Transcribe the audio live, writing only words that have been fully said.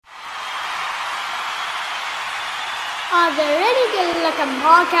Are there any good-looking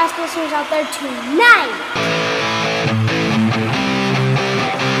podcast listeners out there tonight?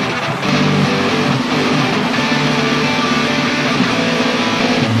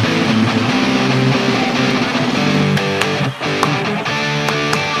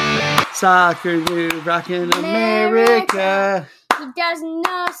 Soccer Noob rockin' America. He doesn't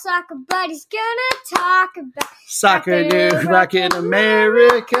know soccer, but he's gonna talk about Soccer Noob rockin'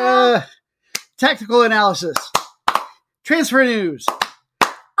 America. Tactical analysis. Transfer news.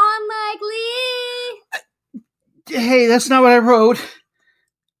 Unlikely. Hey, that's not what I wrote.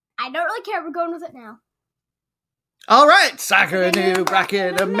 I don't really care. We're going with it now. All right, Soccer Noob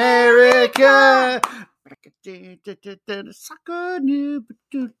rockin' America. Soccer Noob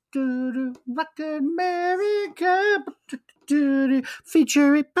rockin' America.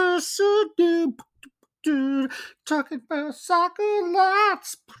 Featuring person noob talking about soccer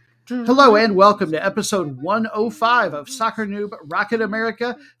lots. Hello and welcome to episode 105 of Soccer Noob Rockin'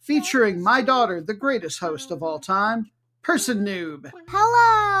 America, featuring my daughter, the greatest host of all time, Person Noob.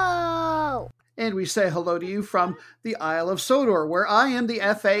 Hello. And we say hello to you from the Isle of Sodor, where I am the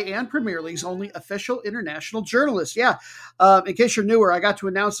FA and Premier League's only official international journalist. Yeah, in case you're newer, I got to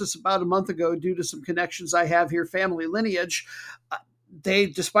announce this about a month ago due to some connections I have here, family lineage. They,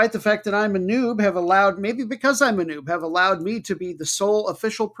 despite the fact that I'm a noob, have allowed, maybe because I'm a noob, have allowed me to be the sole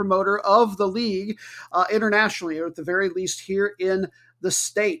official promoter of the league internationally, or at the very least here in the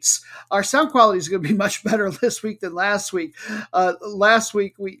States. Our sound quality is going to be much better this week than last week. Last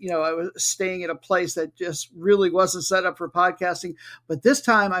week, I was staying at a place that just really wasn't set up for podcasting, but this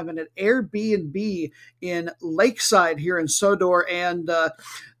time I'm in an Airbnb in Lakeside here in Sodor, and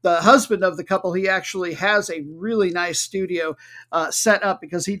the husband of the couple, he actually has a really nice studio set up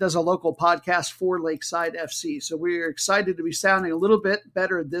because he does a local podcast for Lakeside FC. So we're excited to be sounding a little bit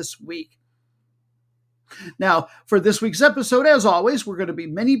better this week. Now, for this week's episode, as always, we're going to be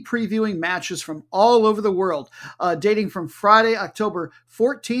mini previewing matches from all over the world, dating from Friday, October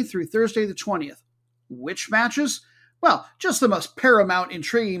 14th through Thursday the 20th. Which matches? Well, just the most paramount,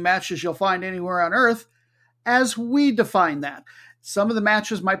 intriguing matches you'll find anywhere on Earth, as we define that. Some of the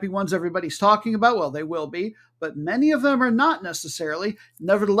matches might be ones everybody's talking about. Well, they will be, but many of them are not necessarily.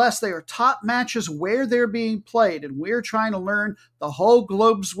 Nevertheless, they are top matches where they're being played, and we're trying to learn the whole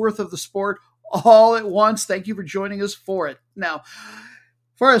globe's worth of the sport all at once. Thank you for joining us for it. Now,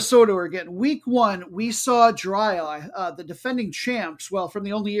 for us Sodor again, week one, we saw Dry Eye, the defending champs, well, from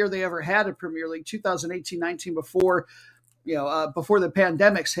the only year they ever had a Premier League, 2018-19, before the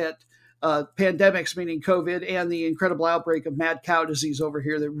pandemics hit. Pandemics meaning COVID and the incredible outbreak of mad cow disease over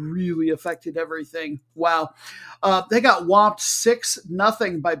here that really affected everything. Wow. They got whomped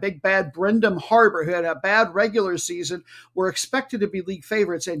 6-0 by big bad Brendan Harbor, who had a bad regular season, were expected to be league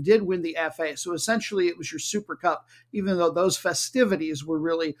favorites and did win the FA. So essentially it was your Super Cup, even though those festivities were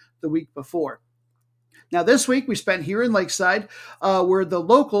really the week before. Now, this week we spent here in Lakeside, where the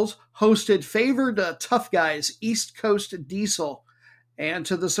locals hosted favored tough guys, East Coast Diesel. And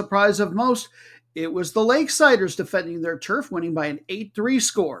to the surprise of most, it was the Lakesiders defending their turf, winning by an 8-3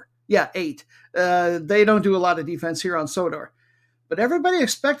 score. Yeah, 8. They don't do a lot of defense here on Sodor. But everybody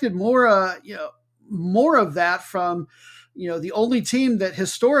expected more of that from, the only team that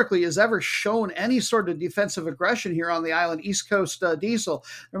historically has ever shown any sort of defensive aggression here on the island, East Coast Diesel.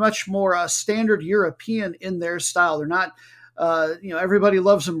 They're much more standard European in their style. They're not... everybody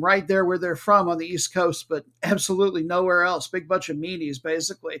loves them right there where they're from on the East Coast, but absolutely nowhere else. Big bunch of meanies,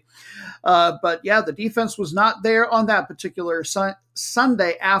 basically. But yeah, the defense was not there on that particular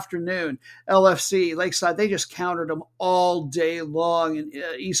Sunday afternoon. LFC, Lakeside, they just countered them all day long, and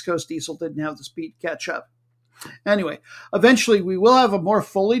East Coast Diesel didn't have the speed to catch up. Anyway, eventually we will have a more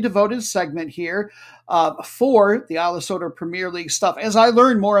fully devoted segment here for the Isle of Sodor Premier League stuff as I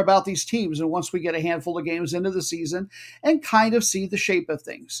learn more about these teams and once we get a handful of games into the season and kind of see the shape of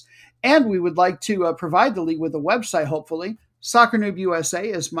things. And we would like to provide the league with a website, hopefully. Soccer Noob USA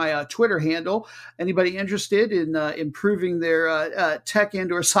is my Twitter handle. Anybody interested in improving their tech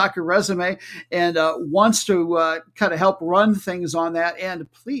and/or soccer resume and wants to kind of help run things on that,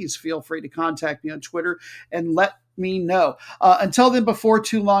 and please feel free to contact me on Twitter and let me know. Until then, before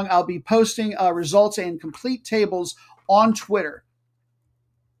too long, I'll be posting results and complete tables on Twitter.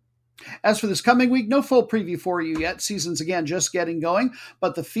 As for this coming week, no full preview for you yet. Season's, again, just getting going.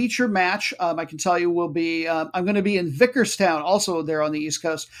 But the feature match, I can tell you, will be, I'm going to be in Vickerstown, also there on the East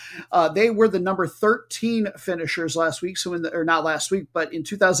Coast. They were the number 13 finishers last week, not last week, but in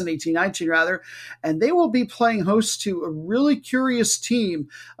 2018-19 rather. And they will be playing host to a really curious team.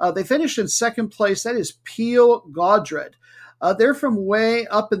 They finished in second place. That is Peel Godred. They're from way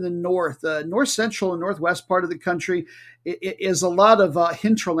up in the north, north central and northwest part of the country. It is a lot of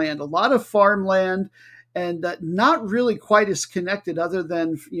hinterland, a lot of farmland, and not really quite as connected other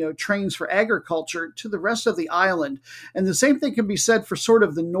than trains for agriculture to the rest of the island. And the same thing can be said for sort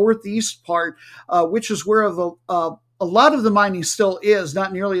of the northeast part, which is where a lot of the mining still is,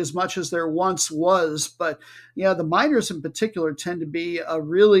 not nearly as much as there once was. But yeah, the miners in particular tend to be a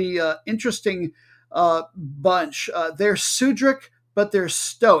really interesting bunch. They're Sudric, but they're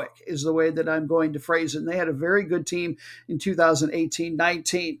stoic is the way that I'm going to phrase it. And they had a very good team in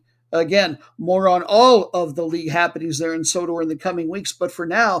 2018-19. Again, more on all of the league happenings there in Sodor in the coming weeks. But for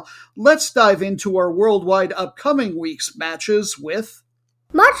now, let's dive into our worldwide upcoming week's matches with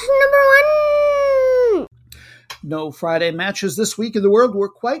Match number 1. No Friday matches this week in the world were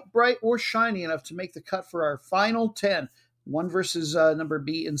quite bright or shiny enough to make the cut for our final 10. One versus number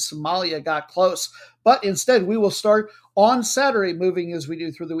B in Somalia got close. But instead, we will start on Saturday, moving as we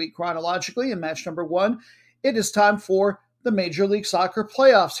do through the week chronologically. In match number 1, it is time for the Major League Soccer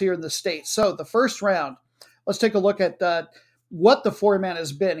playoffs here in the States. So the first round, let's take a look at what the format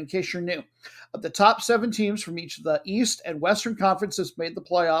has been, in case you're new. The top 7 teams from each of the East and Western conferences made the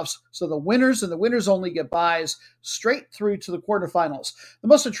playoffs, so the winners and the winners only get byes straight through to the quarterfinals. The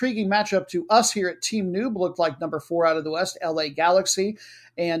most intriguing matchup to us here at Team Noob looked like number 4 out of the West, LA Galaxy,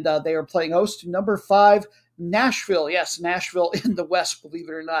 and they are playing host to number 5, Nashville. Yes, Nashville in the West, believe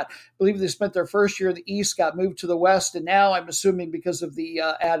it or not. I believe they spent their first year in the East, got moved to the West, and now I'm assuming because of the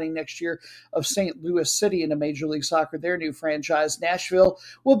adding next year of St. Louis City into Major League Soccer, their new franchise, Nashville,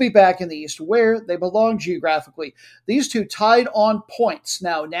 will be back in the East where they belong geographically. These two tied on points.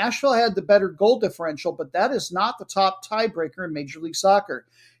 Now, Nashville had the better goal differential, but that is not the top tiebreaker in Major League Soccer.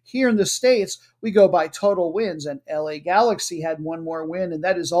 Here in the States, we go by total wins, and LA Galaxy had one more win, and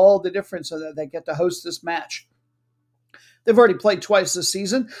that is all the difference so that they get to host this match. They've already played twice this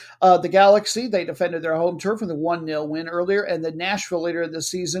season. The Galaxy, they defended their home turf with a 1-0 win earlier, and the Nashville later in the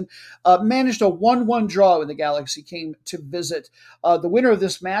season managed a 1-1 draw when the Galaxy came to visit. The winner of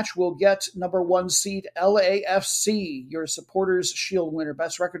this match will get number 1 seed LAFC, your Supporters Shield winner,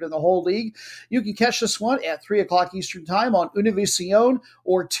 best record in the whole league. You can catch this one at 3 o'clock Eastern Time on Univision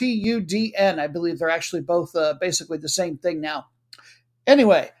or TUDN. I believe they're actually both basically the same thing now.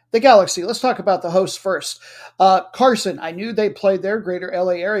 Anyway, the Galaxy, let's talk about the hosts first. Carson, I knew they played their greater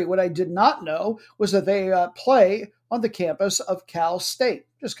LA area. What I did not know was that they play on the campus of Cal State.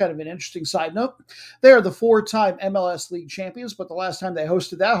 Just kind of an interesting side note. They are the 4-time MLS League champions, but the last time they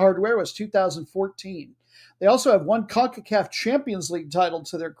hosted that hardware was 2014. They also have one CONCACAF Champions League title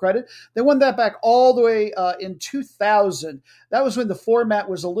to their credit. They won that back all the way in 2000. That was when the format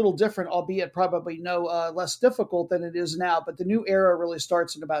was a little different, albeit probably no less difficult than it is now. But the new era really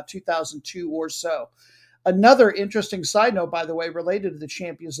starts in about 2002 or so. Another interesting side note, by the way, related to the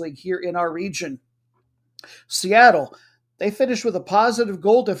Champions League here in our region. Seattle. They finished with a positive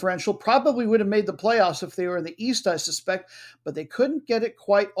goal differential, probably would have made the playoffs if they were in the East, I suspect, but they couldn't get it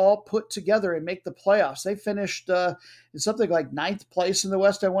quite all put together and make the playoffs. They finished in something like 9th place in the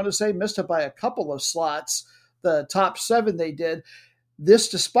West, I want to say, missed it by a couple of slots. The top 7 they did. This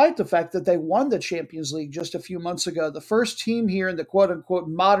despite the fact that they won the Champions League just a few months ago, the first team here in the quote-unquote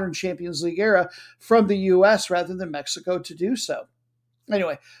modern Champions League era from the U.S. rather than Mexico to do so.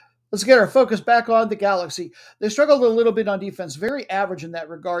 Anyway, let's get our focus back on the Galaxy. They struggled a little bit on defense, very average in that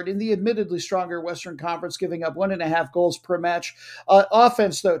regard, in the admittedly stronger Western Conference, giving up 1.5 goals per match.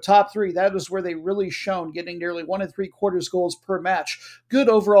 Offense, though, top 3, that is where they really shone, getting nearly 1 3/4 goals per match. Good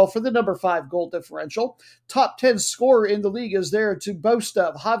overall for the number 5 goal differential. Top 10 scorer in the league is there to boast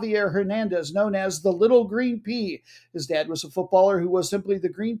of Javier Hernandez, known as the Little Green Pea. His dad was a footballer who was simply the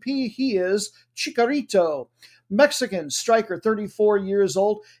Green Pea. He is Chicharito. Mexican striker, 34 years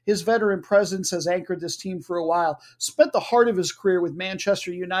old. His veteran presence has anchored this team for a while. Spent the heart of his career with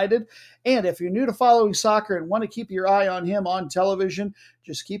Manchester United. And if you're new to following soccer and want to keep your eye on him on television,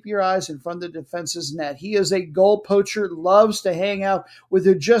 just keep your eyes in front of the defense's net. He is a goal poacher, loves to hang out with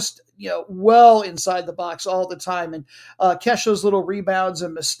it just well inside the box all the time and catch those little rebounds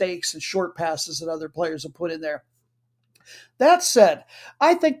and mistakes and short passes that other players have put in there. That said,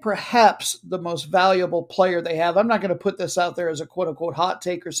 I think perhaps the most valuable player they have, I'm not going to put this out there as a quote-unquote hot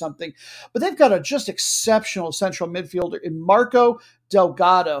take or something, but they've got a just exceptional central midfielder in Marco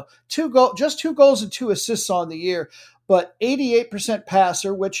Delgado. Just 2 goals and 2 assists on the year, but 88%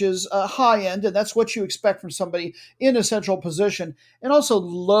 passer, which is a high end, and that's what you expect from somebody in a central position, and also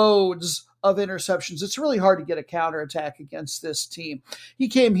loads of interceptions. It's really hard to get a counterattack against this team. He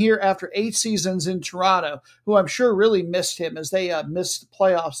came here after 8 seasons in Toronto, who I'm sure really missed him as they missed the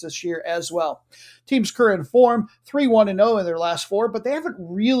playoffs this year as well. Team's current form, 3-1-0 in their last 4, but they haven't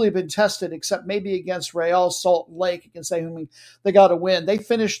really been tested except maybe against Real Salt Lake, against whom they got a win. They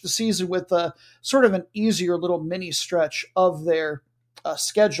finished the season with sort of an easier little mini stretch of their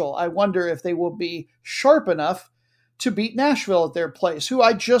schedule. I wonder if they will be sharp enough to beat Nashville at their place, who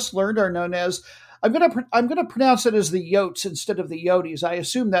I just learned are known as, I'm gonna pronounce it as the Yotes instead of the Yotes. I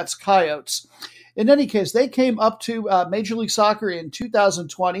assume that's Coyotes. In any case, they came up to Major League Soccer in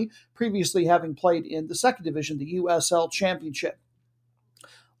 2020, previously having played in the second division, the USL Championship.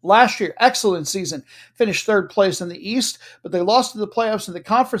 Last year, excellent season, finished 3rd place in the East, but they lost to the playoffs in the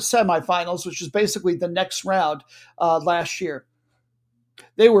conference semifinals, which is basically the next round last year.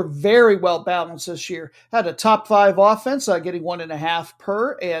 They were very well balanced this year. Had a top 5 offense, getting 1.5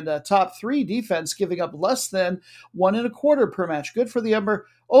 per, and a top 3 defense, giving up less than 1.25 per match. Good for the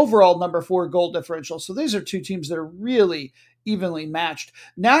overall number 4 goal differential. So these are 2 teams that are really evenly matched.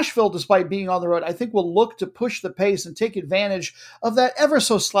 Nashville, despite being on the road, I think will look to push the pace and take advantage of that ever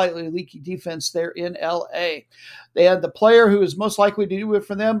so slightly leaky defense there in LA. They had the player who is most likely to do it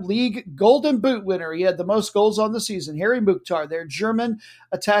for them, league Golden Boot winner. He had the most goals on the season, Harry Mukhtar, their German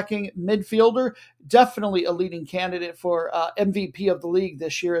attacking midfielder, definitely a leading candidate for MVP of the league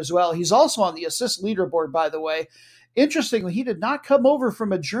this year as well. He's also on the assist leaderboard, by the way. Interestingly, he did not come over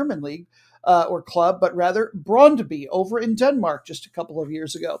from a German league or club, but rather Brøndby over in Denmark just a couple of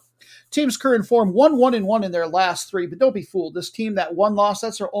years ago. Team's current form, 1-1-1 in their last 3, but don't be fooled. This team, that 1 loss,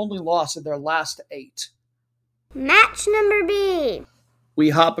 that's their only loss in their last 8. Match number B.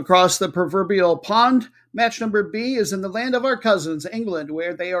 We hop across the proverbial pond. Match number B is in the land of our cousins, England,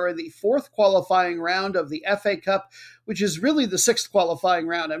 where they are in the 4th qualifying round of the FA Cup, which is really the 6th qualifying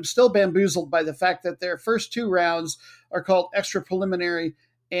round. I'm still bamboozled by the fact that their first 2 rounds are called extra preliminary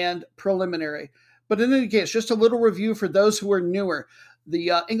and preliminary. But in any case, just a little review for those who are newer.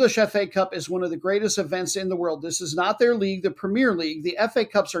 The English FA Cup is one of the greatest events in the world. This is not their league, the Premier League. The FA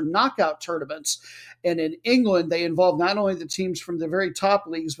Cups are knockout tournaments. And in England, they involve not only the teams from the very top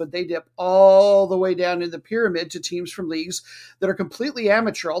leagues, but they dip all the way down in the pyramid to teams from leagues that are completely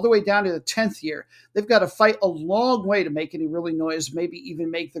amateur, all the way down to the 10th year. They've got to fight a long way to make any really noise, maybe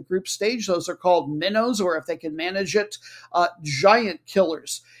even make the group stage. Those are called minnows, or if they can manage it, giant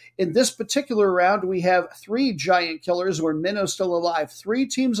killers. In this particular round, we have 3 giant killers where minnows still alive. 3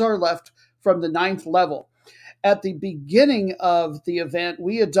 teams are left from the 9th level. At the beginning of the event,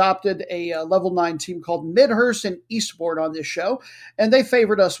 we adopted a level 9 team called Midhurst and Eastbourne on this show, and they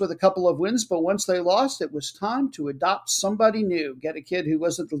favored us with a couple of wins, but once they lost, it was time to adopt somebody new, get a kid who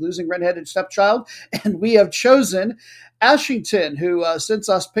wasn't the losing redheaded stepchild, and we have chosen Ashington, who, since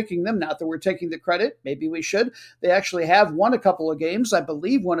us picking them, not that we're taking the credit, maybe we should, they actually have won a couple of games. I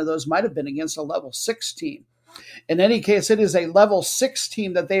believe one of those might have been against a level 6 team. In any case, it is a level 6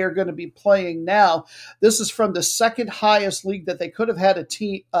 team that they are going to be playing now. This is from the 2nd highest league that they could have had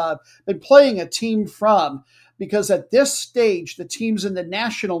been playing a team from, because at this stage, the teams in the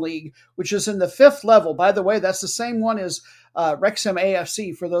National League, which is in the 5th level, by the way, that's the same one as Wrexham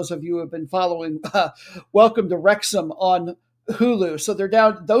AFC, for those of you who have been following Welcome to Wrexham on Hulu. So they're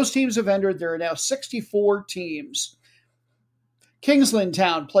down, those teams have entered, there are now 64 teams. Kingsland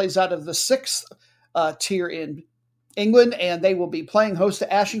Town plays out of the 6th tier in England, and they will be playing host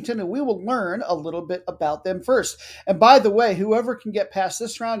to Ashington, and we will learn a little bit about them first. And by the way, whoever can get past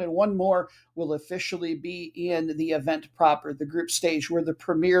this round and one more will officially be in the event proper, the group stage, where the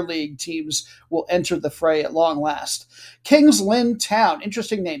Premier League teams will enter the fray at long last. Kingsland Town,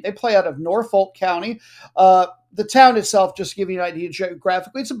 interesting name. They play out of Norfolk County. The town itself, just to give you an idea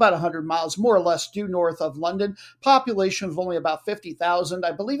geographically, it's about 100 miles, more or less, due north of London. Population of only about 50,000.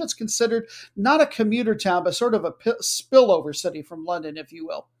 I believe it's considered not a commuter town, but sort of a spillover city from London, if you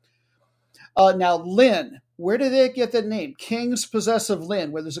will. Now, Lynn, where did they get the name? King's Possessive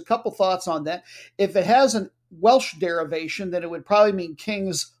Lynn, where there's a couple thoughts on that. If it has a Welsh derivation, then it would probably mean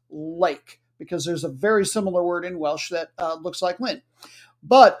King's Lake, because there's a very similar word in Welsh that looks like Lynn.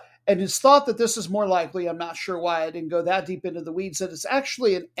 And it's thought that this is more likely, I'm not sure why I didn't go that deep into the weeds, that it's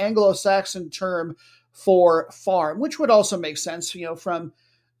actually an Anglo-Saxon term for farm, which would also make sense, from,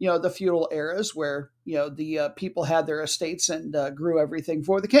 the feudal eras where, the people had their estates and grew everything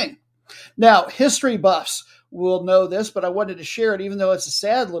for the king. Now, history buffs will know this, but I wanted to share it, even though it's a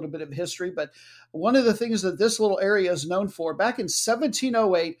sad little bit of history. But one of the things that this little area is known for, back in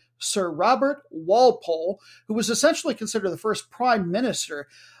 1708, Sir Robert Walpole, who was essentially considered the first prime minister,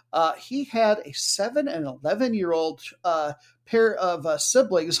 He had a 7 and 11-year-old pair of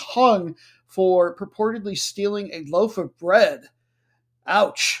siblings hung for purportedly stealing a loaf of bread.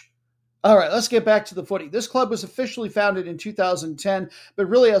 Ouch. All right, let's get back to the footy. This club was officially founded in 2010, but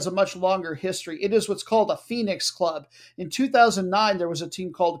really has a much longer history. It is what's called a Phoenix Club. In 2009, there was a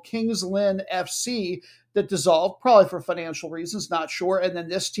team called Kings Lynn FC that dissolved, probably for financial reasons, not sure. And then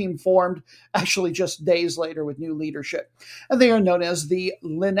this team formed actually just days later with new leadership. And they are known as the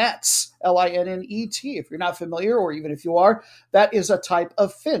Linnettes, Linnet. If you're not familiar, or even if you are, that is a type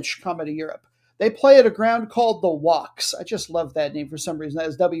of finch common to Europe. They play at a ground called the Walks. I just love that name for some reason. That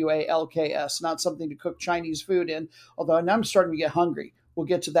is Walks, not something to cook Chinese food in, although now I'm starting to get hungry. We'll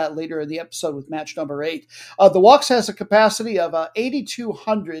get to that later in the episode with match number 8. The Walks has a capacity of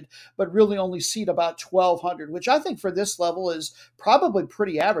 8,200, but really only seat about 1,200, which I think for this level is probably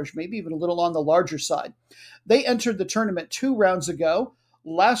pretty average, maybe even a little on the larger side. They entered the tournament 2 rounds ago.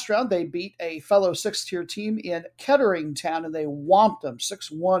 Last round, they beat a fellow 6th-tier team in Kettering Town, and they whomped them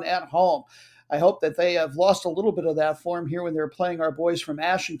 6-1 at home. I hope that they have lost a little bit of that form here when they're playing our boys from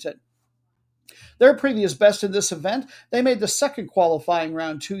Ashington. Their previous best in this event, they made the second qualifying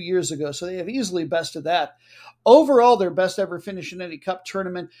round 2 years ago, so they have easily bested that. Overall, their best ever finish in any cup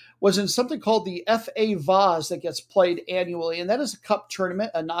tournament was in something called the FA Vase that gets played annually, and that is a cup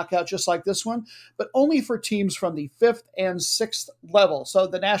tournament, a knockout just like this one, but only for teams from the 5th and 6th level, so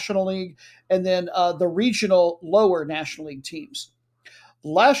the National League and then the regional lower National League teams.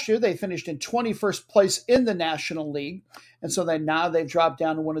 Last year, they finished in 21st place in the National League, and so they've dropped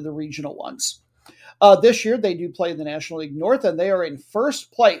down to one of the regional ones. This year, they do play in the National League North, and they are in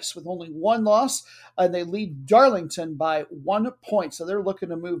first place with only 1 loss, and they lead Darlington by 1 point, so they're looking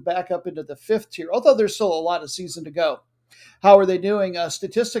to move back up into the 5th tier, although there's still a lot of season to go. How are they doing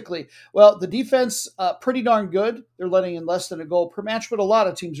statistically? Well, the defense, pretty darn good. They're letting in less than a goal per match, but a lot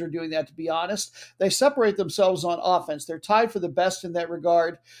of teams are doing that, to be honest. They separate themselves on offense. They're tied for the best in that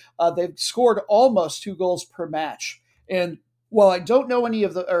regard. They've scored almost 2 goals per match. And while I don't know many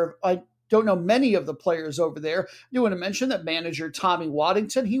of the players over there, I do want to mention that manager Tommy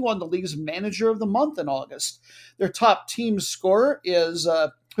Waddington, he won the league's Manager of the Month in August. Their top team scorer is,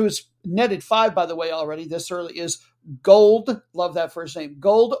 who's netted 5, by the way, already this early, is Gold, love that first name,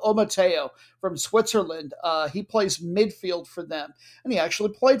 Gold Omateo from Switzerland. He plays midfield for them, and he actually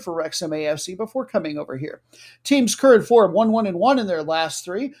played for Wrexham AFC before coming over here. Team's current form, 1-1-1 in their last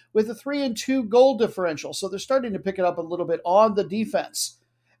 3, with a 3-2 goal differential, so they're starting to pick it up a little bit on the defense.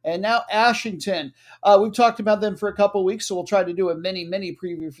 And now Ashington. We've talked about them for a couple weeks, so we'll try to do a mini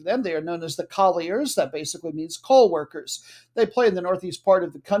preview for them. They are known as the Colliers. That basically means coal workers. They play in the northeast part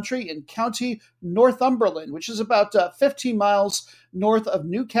of the country in County Northumberland, which is about 15 miles north of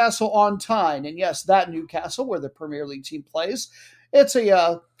Newcastle on Tyne. And yes, that Newcastle, where the Premier League team plays. It's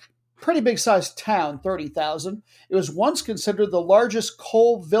a pretty big-sized town, 30,000. It was once considered the largest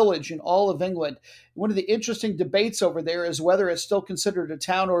coal village in all of England. One of the interesting debates over there is whether it's still considered a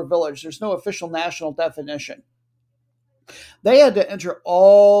town or a village. There's no official national definition. They had to enter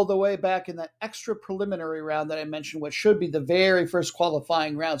all the way back in that extra preliminary round that I mentioned, which should be the very first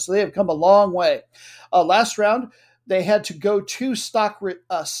qualifying round. So they have come a long way. Last round, they had to go to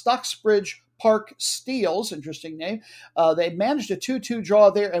Stocksbridge Park Steels, interesting name. They managed a 2-2 draw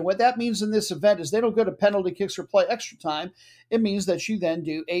there, and what that means in this event is they don't go to penalty kicks or play extra time. It means that you then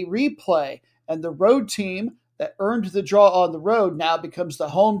do a replay, and the road team that earned the draw on the road now becomes the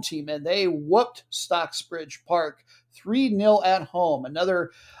home team, and they whooped Stocksbridge Park 3-0 at home.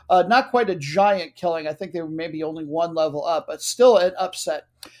 Another, not quite a giant killing. I think they were maybe only 1 level up, but still an upset.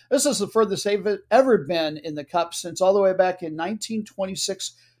 This is the furthest they've ever been in the Cup since all the way back in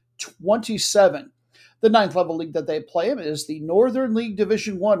 1926-27. The 9th level league that they play in is the Northern League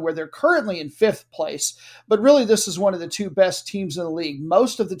Division 1, where they're currently in 5th place. But really, this is one of the 2 best teams in the league.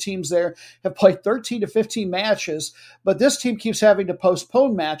 Most of the teams there have played 13 to 15 matches, but this team keeps having to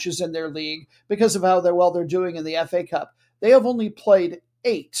postpone matches in their league because of how well they're doing in the FA Cup. They have only played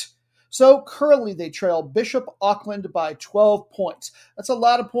 8. So currently they trail Bishop Auckland by 12 points. That's a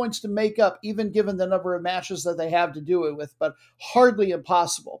lot of points to make up, even given the number of matches that they have to do it with, but hardly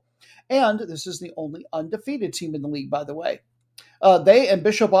impossible. And this is the only undefeated team in the league, by the way. They and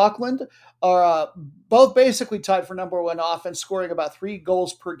Bishop Auckland are both basically tied for number 1 offense, scoring about 3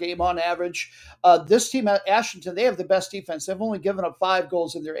 goals per game on average. This team at Ashington, they have the best defense. They've only given up 5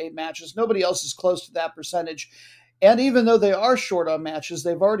 goals in their 8 matches. Nobody else is close to that percentage. And even though they are short on matches,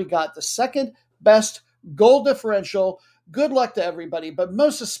 they've already got the 2nd best goal differential. Good luck to everybody, but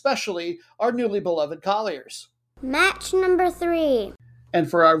most especially our newly beloved Colliers. Match number 3. And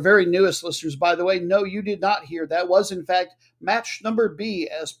for our very newest listeners, by the way, no, you did not hear. That was, in fact, match number B,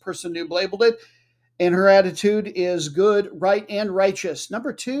 as Person Noob labeled it. And her attitude is good, right, and righteous.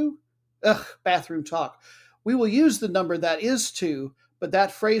 Number 2, bathroom talk. We will use the number that is 2, but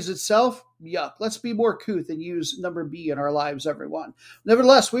that phrase itself, yuck. Let's be more couth and use number B in our lives, everyone.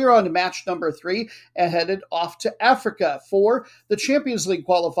 Nevertheless, we are on to match number 3 and headed off to Africa for the Champions League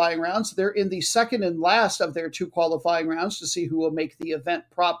qualifying rounds. They're in the second and last of their 2 qualifying rounds to see who will make the event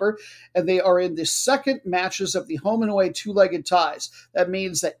proper, and they are in the second matches of the home and away 2-legged ties. That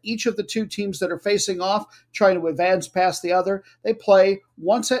means that each of the 2 teams that are facing off, trying to advance past the other, they play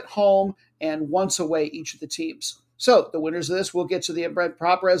once at home and once away, each of the teams. So the winners of this will get to the event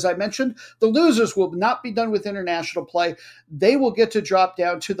proper, as I mentioned. The losers will not be done with international play. They will get to drop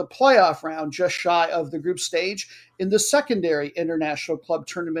down to the playoff round, just shy of the group stage, in the secondary international club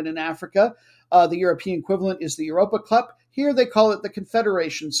tournament in Africa. The European equivalent is the Europa Cup. Here they call it the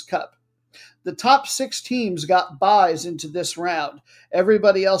Confederations Cup. The top 6 teams got buys into this round.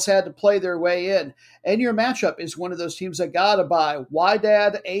 Everybody else had to play their way in. And your matchup is one of those teams that got a buy.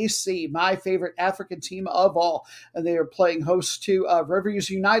 Wydad AC, my favorite African team of all. And they are playing host to Rivers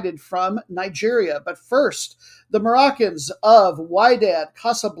United from Nigeria. But first, the Moroccans of Wydad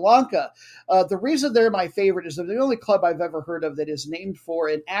Casablanca. The reason they're my favorite is they're the only club I've ever heard of that is named for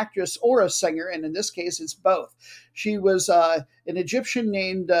an actress or a singer, and in this case, it's both. She was an Egyptian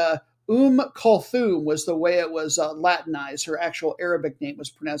named Kulthum was the way it was Latinized. Her actual Arabic name was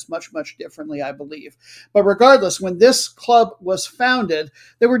pronounced much, much differently, I believe. But regardless, when this club was founded,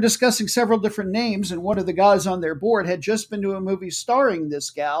 they were discussing several different names, and one of the guys on their board had just been to a movie starring this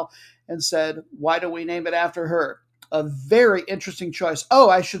gal and said, why don't we name it after her? A very interesting choice. Oh,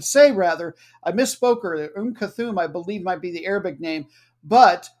 I should say, rather, I misspoke her. Kulthum, I believe, might be the Arabic name,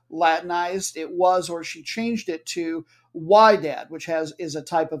 but Latinized it was, or she changed it to Wydad, which is a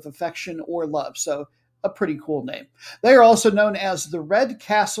type of affection or love. So a pretty cool name. They are also known as the Red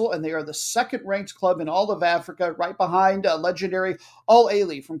Castle, and they are the second-ranked club in all of Africa, right behind legendary Al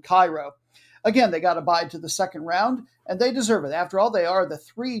Ahly from Cairo. Again, they got a bye to the second round, and they deserve it. After all, they are the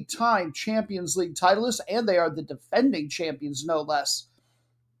 3-time Champions League titleists, and they are the defending champions, no less.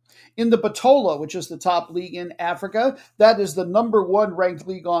 In the Batola, which is the top league in Africa, that is the number 1 ranked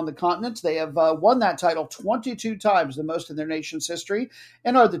league on the continent. They have won that title 22 times, the most in their nation's history,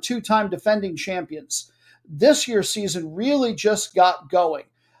 and are the 2-time defending champions. This year's season really just got going.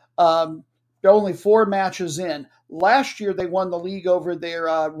 They're only 4 matches in. Last year, they won the league over their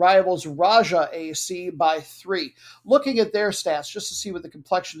rivals Raja AC by 3. Looking at their stats, just to see what the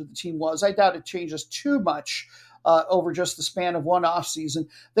complexion of the team was, I doubt it changes too much over just the span of one offseason.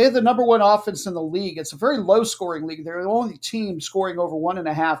 They have the number 1 offense in the league. It's a very low-scoring league. They're the only team scoring over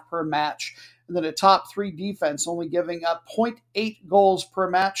 1.5 per match. And then a top 3 defense, only giving up 0.8 goals per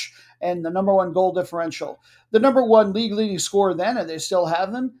match, and the number 1 goal differential. The number 1 league-leading scorer then, and they still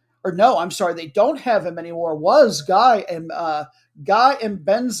have them, or no, I'm sorry, they don't have him anymore, was Guy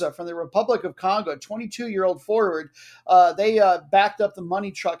Mbenza from the Republic of Congo, 22-year-old forward. They backed up the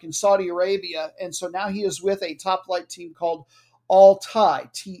money truck in Saudi Arabia, and so now he is with a top-flight team called Al-Tai,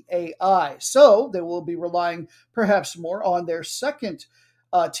 T-A-I. So they will be relying perhaps more on their second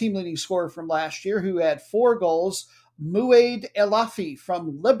team-leading scorer from last year, who had 4 goals, Mouaid Elafi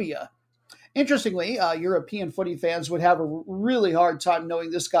from Libya. Interestingly, European footy fans would have a really hard time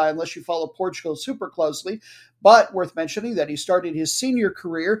knowing this guy unless you follow Portugal super closely, but worth mentioning that he started his senior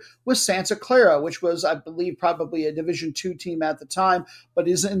career with Santa Clara, which was, I believe, probably a Division II team at the time, but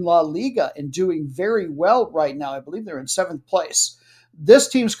is in La Liga and doing very well right now. I believe they're in 7th place. This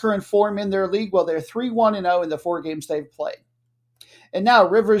team's current form in their league, well, they're 3-1-0 in the 4 games they've played. And now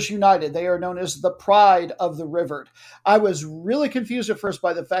Rivers United, they are known as the pride of the river. I was really confused at first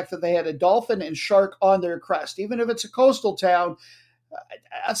by the fact that they had a dolphin and shark on their crest. Even if it's a coastal town,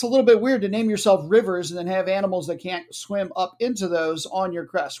 that's a little bit weird to name yourself Rivers and then have animals that can't swim up into those on your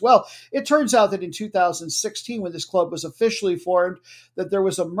crest. Well, it turns out that in 2016, when this club was officially formed, that there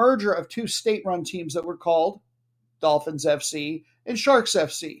was a merger of 2 state-run teams that were called Dolphins FC and Sharks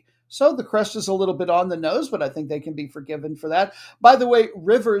FC. So the crest is a little bit on the nose, but I think they can be forgiven for that. By the way,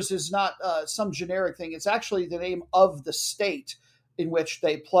 Rivers is not some generic thing. It's actually the name of the state in which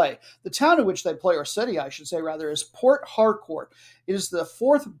they play. The town in which they play, or city, I should say, rather, is Port Harcourt. It is the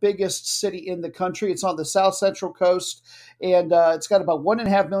 4th biggest city in the country. It's on the south central coast, and it's got about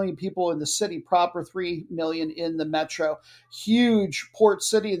 1.5 million people in the city proper, 3 million in the metro. Huge port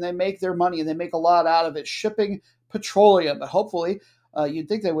city, and they make their money, and they make a lot out of it, shipping petroleum. But hopefully, You'd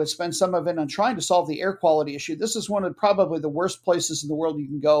think they would spend some of it on trying to solve the air quality issue. This is one of probably the worst places in the world you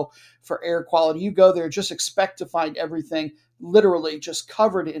can go for air quality. You go there, just expect to find everything literally just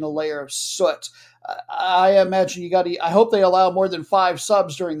covered in a layer of soot. I imagine I hope they allow more than 5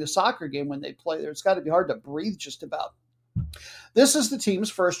 subs during the soccer game when they play there. It's got to be hard to breathe just about. This is the team's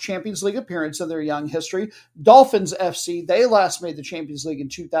first Champions League appearance in their young history. Dolphins FC, they last made the Champions League in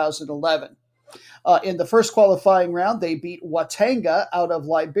 2011. In the first qualifying round, they beat Watanga out of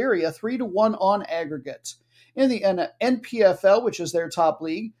Liberia 3-1 on aggregate. In the NPFL, which is their top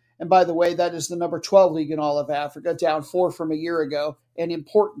league, and by the way, that is the number 12 league in all of Africa, down 4 from a year ago, and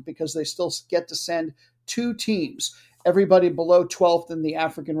important because they still get to send 2 teams. Everybody below 12th in the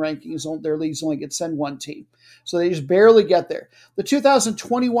African rankings, their leagues only get to send 1 team. So they just barely get there. The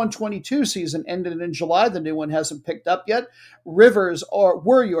 2021-22 season ended in July. The new one hasn't picked up yet. Rivers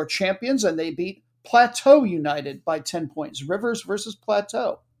were your champions, and they beat Plateau United by 10 points. Rivers versus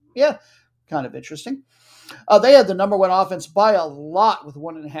Plateau. Yeah, kind of interesting. They had the number 1 offense by a lot with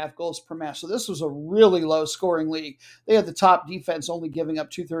 1.5 goals per match. So this was a really low-scoring league. They had the top defense, only giving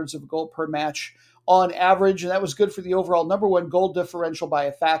up 2/3 of a goal per match on average, and that was good for the overall number 1 goal differential by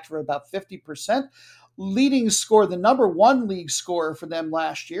a factor of about 50%. Leading scorer, the number 1 league scorer for them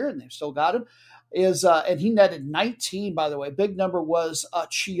last year, and they've still got him, is and he netted 19, by the way. Big number was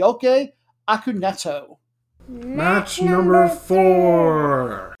Chioke Akuneto. Match number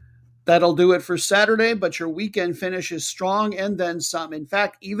 4. That'll do it for Saturday, but your weekend finish is strong and then some. In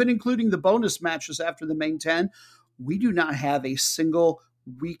fact, even including the bonus matches after the main 10, we do not have a single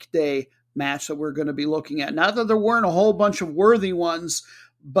weekday match that we're going to be looking at. Not that there weren't a whole bunch of worthy ones,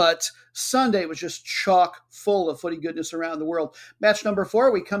 but Sunday was just chock full of footy goodness around the world. Match number 4,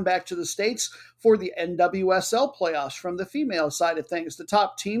 we come back to the States for the NWSL playoffs from the female side of things. The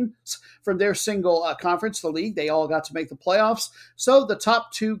top teams from their single conference, the league, they all got to make the playoffs. So the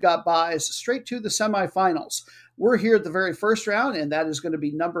top 2 got buys straight to the semifinals. We're here at the very first round, and that is going to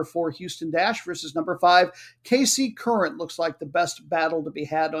be number 4 Houston Dash versus number 5 KC Current. Looks like the best battle to be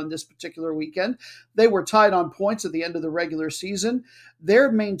had on this particular weekend. They were tied on points at the end of the regular season.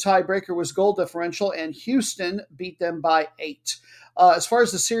 Their main tiebreaker was goal differential, and Houston beat them by 8. As far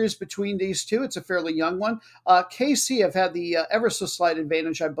as the series between these two, it's a fairly young one. KC have had the ever so slight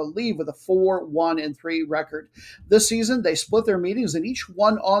advantage, I believe, with a 4-1-3 record. This season, they split their meetings and each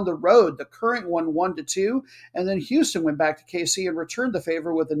won on the road. The Current won 1-2, and then Houston went back to KC and returned the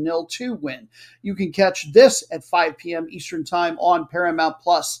favor with a 0-2 win. You can catch this at 5 p.m. Eastern Time on Paramount+.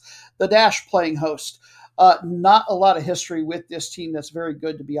 The Dash playing host. Not a lot of history with this team. That's very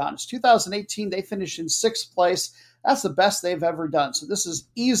good, to be honest. 2018, they finished in 6th place. That's the best they've ever done. So this is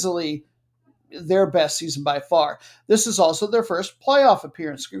easily their best season by far. This is also their first playoff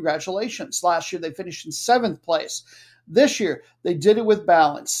appearance. Congratulations. Last year, they finished in 7th place. This year, they did it with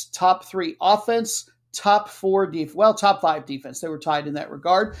balance. Top 3 offense, top 4 defense. Well, top 5 defense. They were tied in that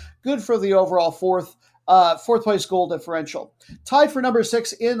regard. Good for the overall fourth place goal differential. Tied for number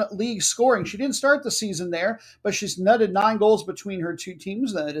 6 in league scoring. She didn't start the season there, but she's netted 9 goals between her 2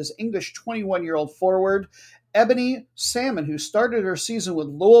 teams. That is English 21-year-old forward Ebony Salmon, who started her season with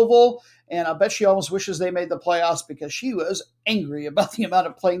Louisville, and I bet she almost wishes they made the playoffs because she was angry about the amount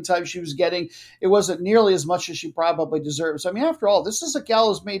of playing time she was getting. It wasn't nearly as much as she probably deserves. I mean, after all, this is a gal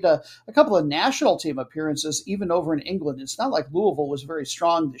who's made a couple of national team appearances, even over in England. It's not like Louisville was very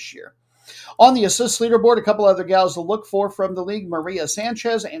strong this year. On the assist leaderboard, a couple other gals to look for from the league, Maria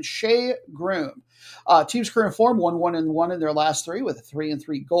Sanchez and Shay Groom. Team's current form, 1-1-1 in their last 3 with a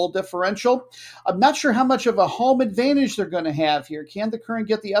 3-3 goal differential. I'm not sure how much of a home advantage they're going to have here. Can the Current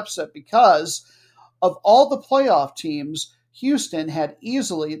get the upset? Because of all the playoff teams, Houston had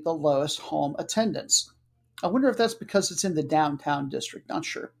easily the lowest home attendance. I wonder if that's because it's in the downtown district. Not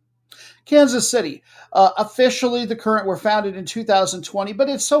sure. Kansas City. Officially, the Current were founded in 2020, but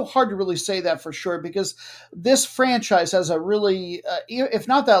it's so hard to really say that for sure because this franchise has a really, if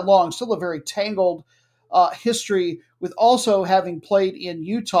not that long, still a very tangled history with also having played in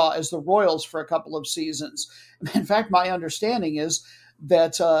Utah as the Royals for a couple of seasons. In fact, my understanding is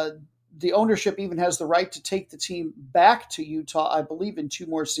that the ownership even has the right to take the team back to Utah, I believe, in 2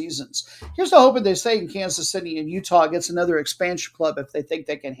 more seasons. Here's the hope they stay in Kansas City and Utah gets another expansion club if they think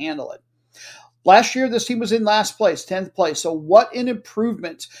they can handle it. Last year, this team was in last place, 10th place. So what an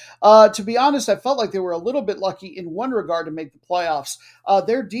improvement. To be honest, I felt like they were a little bit lucky in one regard to make the playoffs.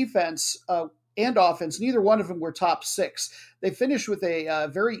 Their defense and offense, neither one of them were top 6. They finished with a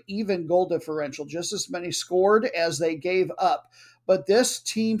very even goal differential, just as many scored as they gave up. But this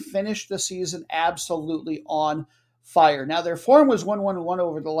team finished the season absolutely on fire. Now, their form was 1-1-1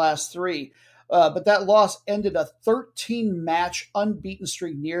 over the last 3. but that loss ended a 13-match unbeaten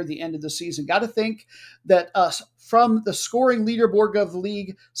streak near the end of the season. Got to think that from the scoring leaderboard of the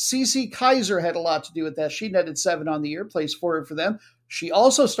league, Cece Kaiser had a lot to do with that. She netted 7 on the year, plays forward for them. She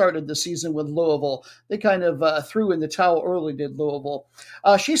also started the season with Louisville. They kind of threw in the towel early, did Louisville.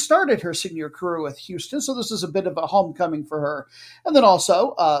 She started her senior career with Houston, so this is a bit of a homecoming for her. And then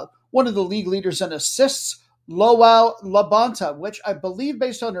also, one of the league leaders in assists, Lowell Labonta, which I believe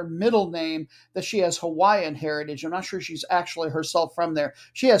based on her middle name that she has Hawaiian heritage. I'm not sure she's actually herself from there.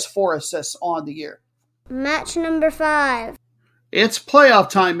 She has 4 assists on the year. Match number 5. It's playoff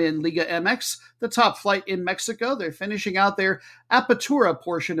time in Liga MX, the top flight in Mexico. They're finishing out their Apertura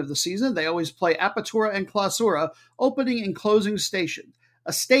portion of the season. They always play Apertura and Clausura, opening and closing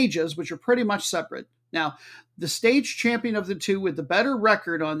stages, which are pretty much separate. Now, the stage champion of the two with the better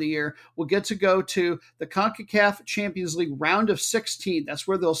record on the year will get to go to the CONCACAF Champions League round of 16. That's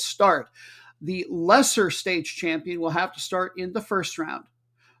where they'll start. The lesser stage champion will have to start in the first round.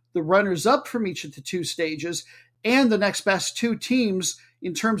 The runners-up from each of the 2 stages and the next best 2 teams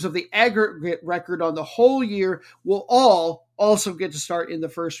in terms of the aggregate record on the whole year will all also get to start in the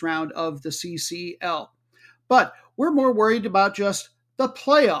first round of the CCL. But we're more worried about just the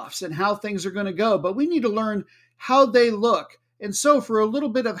playoffs and how things are going to go, but we need to learn how they look. And so for a little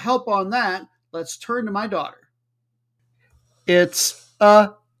bit of help on that, let's turn to my daughter. It's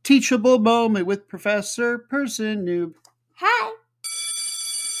a teachable moment with Professor Person Noob. Hi.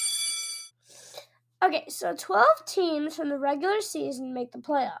 Okay, so 12 teams from the regular season make the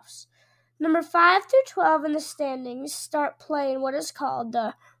playoffs. Number 5 through 12 in the standings start play in what is called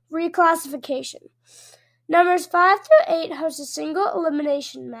the reclassification. Numbers 5 through 8 host a single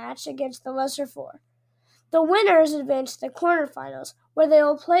elimination match against the lesser 4. The winners advance to the quarterfinals, where they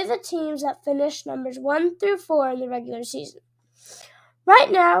will play the teams that finished numbers 1 through 4 in the regular season. Right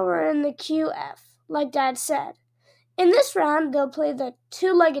now, we're in the QF, like Dad said. In this round, they'll play the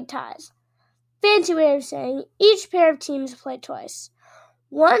 2-legged ties. Fancy way of saying each pair of teams play twice.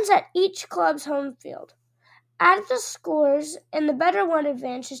 Once at each club's home field. Add the scores, and the better one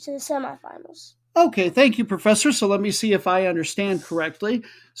advances to the semifinals. Okay, thank you, Professor. So let me see if I understand correctly.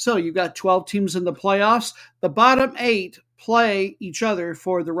 So you've got 12 teams in the playoffs. The bottom 8 play each other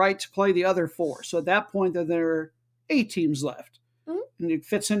for the right to play the other 4. So at that point, then there are 8 teams left. Mm-hmm. And it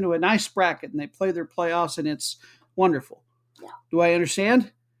fits into a nice bracket, and they play their playoffs, and it's wonderful. Yeah. Do I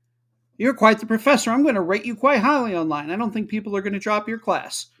understand? You're quite the professor. I'm going to rate you quite highly online. I don't think people are going to drop your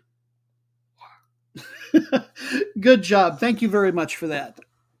class. Good job. Thank you very much for that.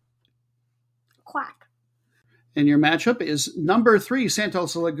 Quack. And your matchup is number 3,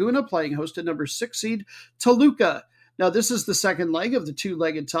 Santos Laguna, playing host to number 6 seed, Toluca. Now, this is the second leg of the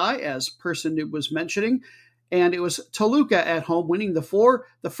 2-legged tie, as Person Noob was mentioning. And it was Toluca at home winning the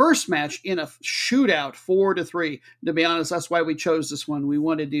first match in a shootout, 4-3. To be honest, that's why we chose this one. We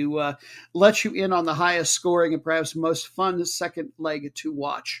wanted to let you in on the highest scoring and perhaps most fun second leg to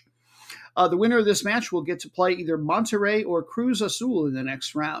watch. The winner of this match will get to play either Monterrey or Cruz Azul in the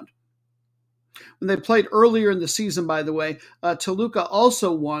next round. When they played earlier in the season, by the way, Toluca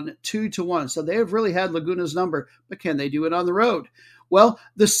also won 2-1. So they have really had Laguna's number, but can they do it on the road? Well,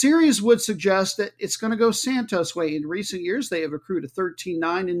 the series would suggest that it's going to go Santos' way. In recent years, they have accrued a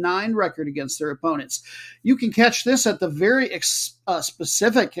 13-9-9 record against their opponents. You can catch this at the very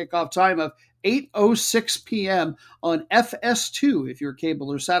specific kickoff time of 8:06 p.m. on FS2 if your cable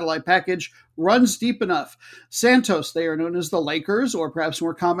or satellite package runs deep enough. Santos, they are known as the Lakers, or perhaps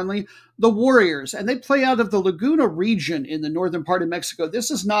more commonly, the Warriors, and they play out of the Laguna region in the northern part of Mexico. This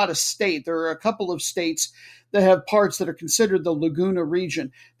is not a state. There are a couple of states that have parts that are considered the Laguna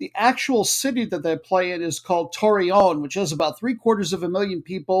region. The actual city that they play in is called Torreon, which has about 750,000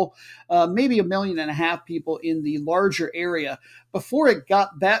 people, maybe 1.5 million people in the larger area. Before it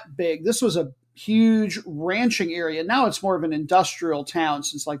got that big, this was a huge ranching area. Now it's more of an industrial town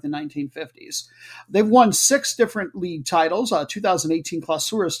since like the 1950s. They've won 6 different league titles. 2018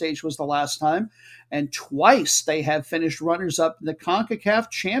 Clausura stage was the last time. And twice they have finished runners-up in the CONCACAF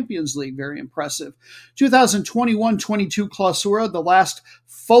Champions League. Very impressive. 2021-22 Clausura, the last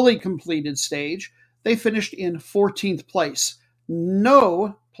fully completed stage, they finished in 14th place.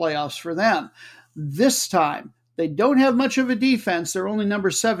 No playoffs for them. This time, they don't have much of a defense. They're only number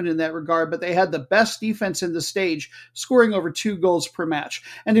 7 in that regard, but they had the best defense in the stage, scoring over 2 goals per match.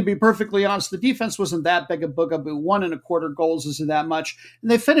 And to be perfectly honest, the defense wasn't that big a boogaboo. 1.25 goals isn't that much. And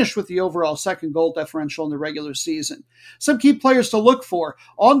they finished with the overall second goal differential in the regular season. Some key players to look for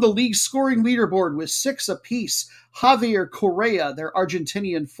on the league scoring leaderboard with 6 apiece. Javier Correa, their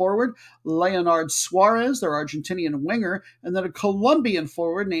Argentinian forward, Leonard Suarez, their Argentinian winger, and then a Colombian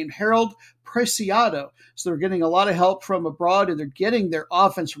forward named Harold Preciado. So they're getting a lot of help from abroad, and they're getting their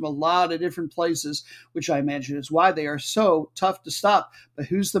offense from a lot of different places, which I imagine is why they are so tough to stop. But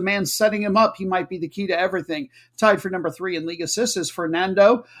who's the man setting him up? He might be the key to everything. Tied for number 3 in league assists is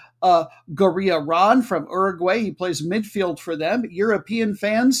Fernando Gorriarán from Uruguay. He plays midfield for them. European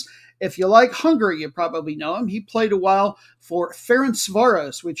fans, if you like Hungary, you probably know him. He played a while for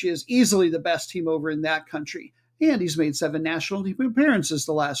Ferencváros, which is easily the best team over in that country. And he's made 7 national team appearances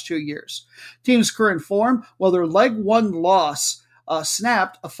the last 2 years. Team's current form, well, their leg 1 loss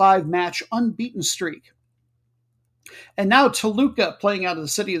snapped a 5-match unbeaten streak. And now Toluca, playing out of the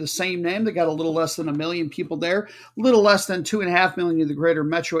city of the same name. They got a little less than 1 million people there, a little less than 2.5 million in the greater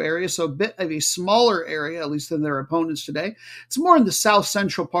metro area, so a bit of a smaller area, at least than their opponents today. It's more in the south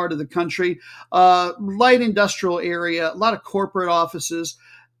central part of the country, light industrial area, a lot of corporate offices,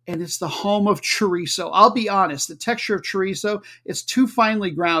 and it's the home of chorizo. I'll be honest, the texture of chorizo, it's too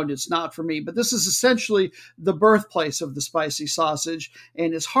finely ground. It's not for me, but this is essentially the birthplace of the spicy sausage,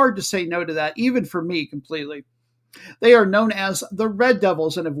 and it's hard to say no to that, even for me completely. They are known as the Red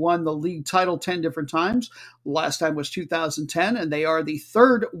Devils and have won the league title 10 different times. Last time was 2010, and they are the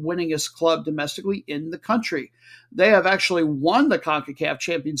 3rd winningest club domestically in the country. They have actually won the CONCACAF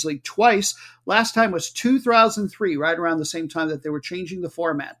Champions League twice. Last time was 2003, right around the same time that they were changing the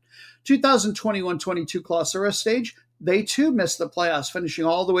format. 2021-22 Clausura stage, they too missed the playoffs, finishing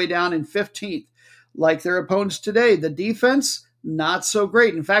all the way down in 15th. Like their opponents today, the defense, not so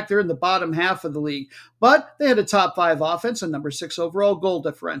great. In fact, they're in the bottom half of the league. But they had a top 5 offense and number 6 overall goal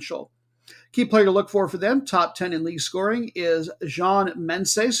differential. Key player to look for them, top 10 in league scoring, is Jean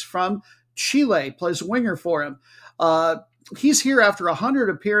Menses from Chile. Plays winger for him. He's here after 100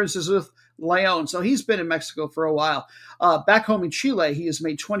 appearances with León, so he's been in Mexico for a while. Back home in Chile, he has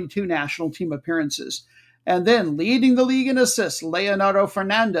made 22 national team appearances. And then leading the league in assists, Leonardo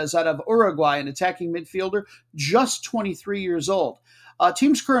Fernandez out of Uruguay, an attacking midfielder, just 23 years old.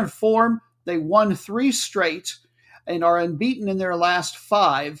 Team's current form, they won 3 straight and are unbeaten in their last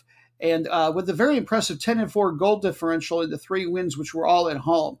 5, and with a very impressive 10-4 goal differential in the 3 wins, which were all at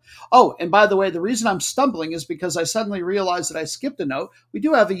home. Oh, and by the way, the reason I'm stumbling is because I suddenly realized that I skipped a note. We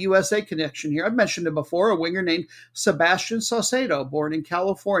do have a USA connection here. I've mentioned it before, a winger named Sebastian Saucedo, born in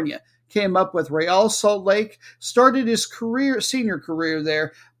California. Came up with Real Salt Lake, started his senior career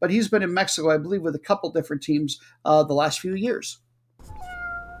there, but he's been in Mexico, I believe, with a couple different teams the last few years.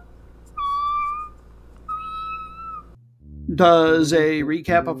 Does a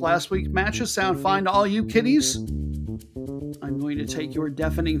recap of last week's matches sound fine to all you kiddies? I'm going to take your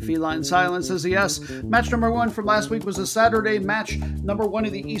deafening feline silence as a yes. Match number 1 from last week was a Saturday match. Number 1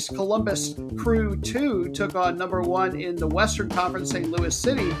 in the East, Columbus Crew 2 took on number 1 in the Western Conference, St. Louis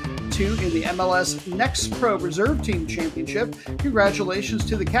City 2 in the MLS Next Pro Reserve Team Championship. Congratulations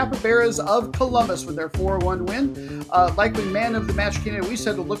to the Capybaras of Columbus with their 4-1 win. Likely man of the match candidate we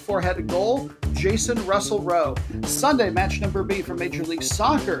said to look for had a goal, Jason Russell Rowe. Sunday, match number B from Major League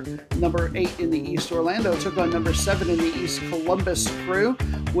Soccer. Number 8 in the East, Orlando took on number 7 in the East, Columbus Crew,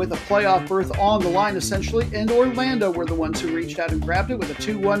 with a playoff berth on the line, essentially, and Orlando were the ones who reached out and grabbed it with a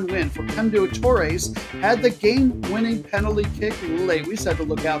 2-1 win. Facundo Torres had the game-winning penalty kick late. We said to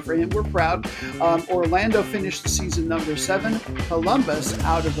look out for him. We're proud. Orlando finished the season number 7. Columbus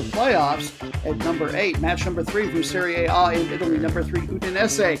out of the playoffs at number 8. Match number 3 from Serie A in Italy. Number 3,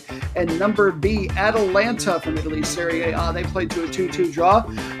 Udinese. And number B, Atalanta from Italy, Serie A. They played to a 2-2 draw.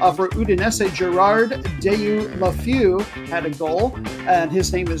 For Udinese, Gerard Deulofeu had a goal, and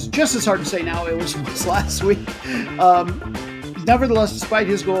his name is just as hard to say now. It was last week. Nevertheless, despite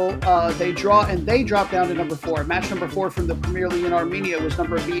his goal, they draw, and they drop down to number 4. Match number 4 from the Premier League in Armenia was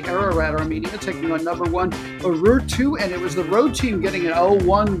number B, Ararat Armenia, taking on number 1, Urartu, and it was the road team getting an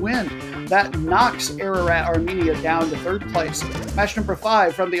 0-1 win. That knocks Ararat Armenia down to 3rd place. Match number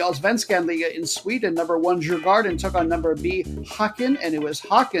 5 from the Allsvenskan Liga in Sweden. Number 1, Djurgården took on number B, Häcken, and it was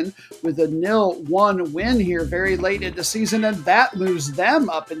Häcken with a 0-1 win here very late in the season, and that moves them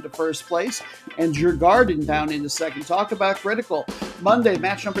up into 1st place, and Djurgården down into 2nd. Talk about critical. Monday,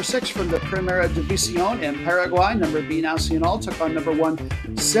 match number 6 from the Primera División in Paraguay. Number B, Nacional, took on number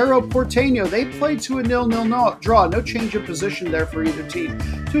 1, Cerro Porteño. They played to a 0-0 draw. No change of position there for either team.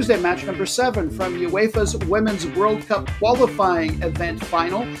 Tuesday, match number 7 from UEFA's Women's World Cup qualifying event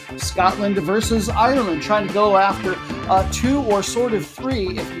final. Scotland versus Ireland, trying to go after 2 or sort of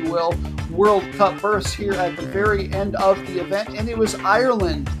 3, if you will, World Cup berths here at the very end of the event. And it was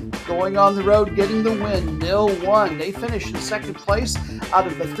Ireland going on the road, getting the win, 0-1. They finished in second place out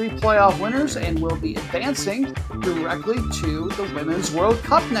of the 3 playoff winners and will be advancing directly to the Women's World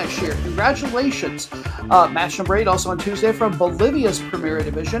Cup next year. Congratulations. Match number 8, also on Tuesday, from Bolivia's Primera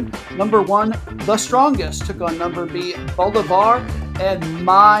Division. Number 1, The Strongest, took on number B, Bolivar, and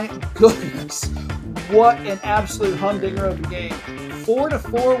my goodness, what an absolute humdinger of a game.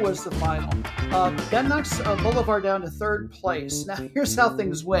 4-4 was the final. That knocks Bolivar down to third place. Now, here's how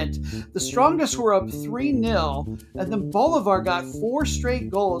things went. The Strongest were up 3-0, and then Bolivar got 4 straight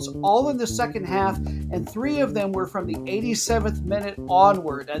goals, all in the second half, and 3 of them were from the 87th minute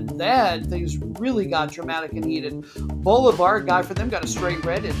onward. And then things really got dramatic and heated. Bolivar, a guy for them, got a straight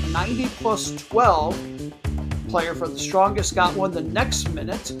red at 90 plus 12. Player for the Strongest got one the next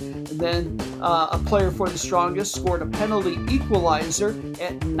minute, and then a player for the Strongest scored a penalty equalizer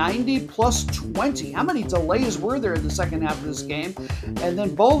at 90 plus 20. How many delays were there in the second half of this game? And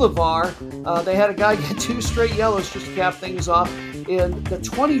then Bolivar, they had a guy get 2 straight yellows just to cap things off in the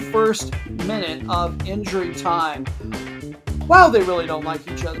 21st minute of injury time. Wow, they really don't like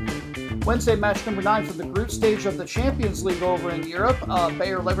each other. Wednesday, match number 9 from the group stage of the Champions League over in Europe.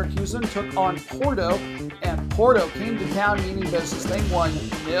 Bayer Leverkusen took on Porto, and Porto came to town meaning business. They won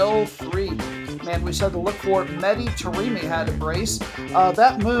 0-3. Man, we said to look for Mehdi Taremi had a brace.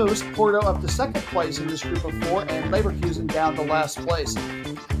 That moves Porto up to second place in this group of 4, and Leverkusen down to last place.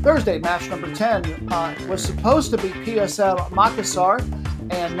 Thursday, match number 10 was supposed to be PSM Makassar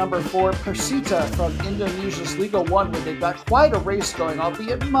and number 4, Persita from Indonesia's Liga 1, where they've got quite a race going,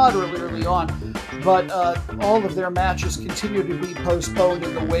 albeit moderately early on. But all of their matches continue to be postponed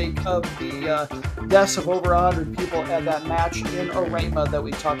in the wake of the deaths of over 100 people at that match in Arema that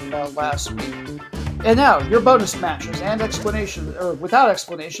we talked about last week. And now, your bonus matches and explanations, or without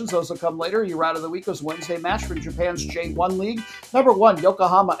explanations, those will come later. Your round of the week was Wednesday match for Japan's J1 League. Number 1,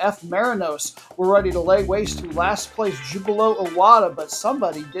 Yokohama F. Marinos were ready to lay waste to last place Jubilo Iwata, but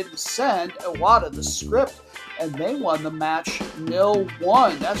somebody didn't send Iwata the script, and they won the match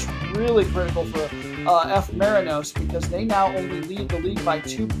 0-1. That's really critical for F. Marinos, because they now only lead the league by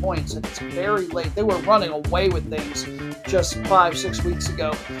 2 points, and it's very late. They were running away with things just 5-6 weeks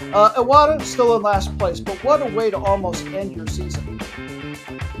ago. Iwata still in last place, but what a way to almost end your season.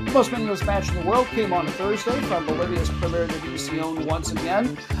 The most meaningless match in the world came on Thursday from Bolivia's Primera División once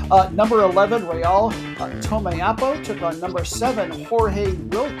again. Number 11, Real Tomayapo, took on number 7, Jorge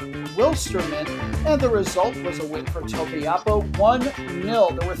Wilstermann, and the result was a win for Tomayapo,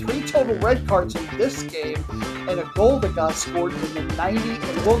 1-0. There were 3 total red cards in this game, and a goal that got scored in the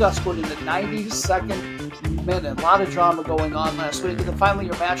 92nd minute. A lot of drama going on last week. And then finally,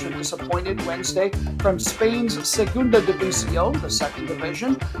 your match was disappointed Wednesday from Spain's Segunda División, the second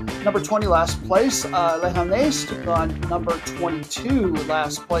division. Number 20, last place, Leganés took on number 22,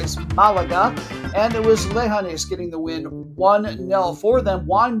 last place, Malaga. And it was Leganés getting the win 1-0 for them.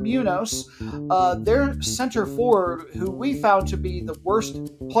 Juan Munoz, their center forward, who we found to be the worst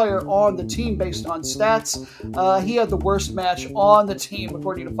player on the team based on stats, he had the worst match on the team,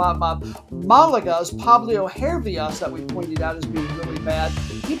 according to FotMob. Malaga's Pablo Hervias, that we pointed out as being really bad,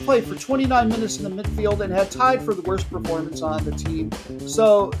 he played for 29 minutes in the midfield and had tied for the worst performance on the team.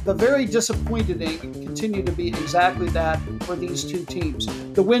 So the very disappointing continue to be exactly that for these two teams.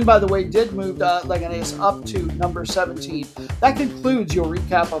 The win, by the way, did move Leganés up to number 17. That concludes your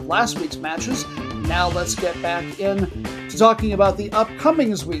recap of last week's matches. Now let's get back in to talking about the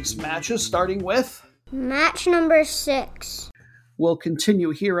upcoming week's matches, starting with match number 6. We'll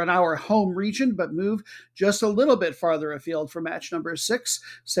continue here in our home region, but move just a little bit farther afield for match number 6.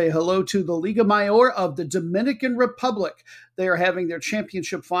 Say hello to the Liga Mayor of the Dominican Republic. They are having their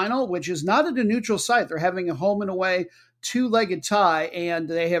championship final, which is not at a neutral site. They're having a home and away 2-legged tie, and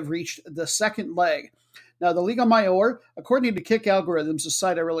they have reached the second leg. Now, the Liga Mayor, according to Kick Algorithms, a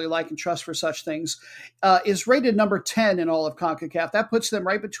site I really like and trust for such things, is rated number 10 in all of CONCACAF. That puts them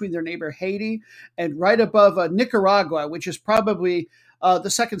right between their neighbor Haiti and right above Nicaragua, which is probably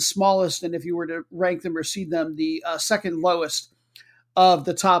the second smallest, and if you were to rank them or seed them, the second lowest of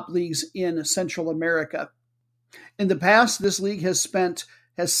the top leagues in Central America. In the past, this league has sent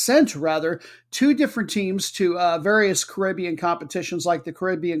 2 different teams to various Caribbean competitions, like the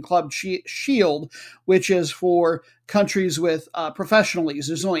Caribbean Club Shield, which is for countries with professional leagues.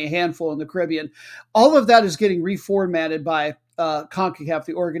 There's only a handful in the Caribbean. All of that is getting reformatted by CONCACAF,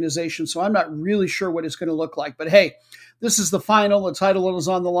 the organization, so I'm not really sure what it's going to look like. But hey, this is the final. The title is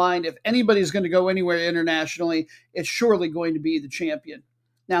on the line. If anybody's going to go anywhere internationally, it's surely going to be the champion.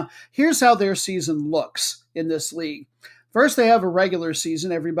 Now, here's how their season looks in this league. First, they have a regular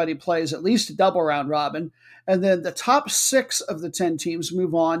season. Everybody plays at least a double round robin. And then the top 6 of the 10 teams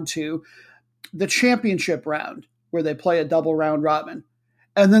move on to the championship round, where they play a double round robin.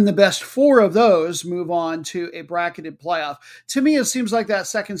 And then the best 4 of those move on to a bracketed playoff. To me, it seems like that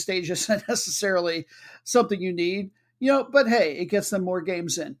second stage isn't necessarily something you need, but hey, it gets them more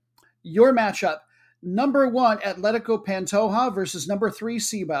games in. Your matchup: number 1, Atletico Pantoja versus number 3,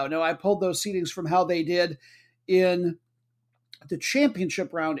 Cibao. Now, I pulled those seedings from how they did in the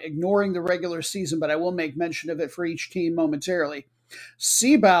championship round, ignoring the regular season, but I will make mention of it for each team momentarily.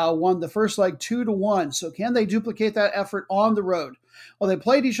 Cibao won the first leg 2-1. So can they duplicate that effort on the road? Well, they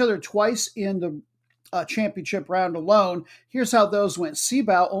played each other twice in the championship round alone. Here's how those went.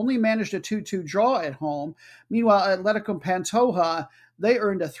 Cibao only managed a 2-2 draw at home. Meanwhile, Atletico Pantoja, they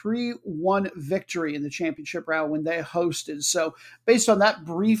earned a 3-1 victory in the championship round when they hosted. So based on that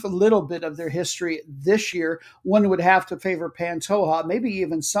brief little bit of their history this year, one would have to favor Pantoja, maybe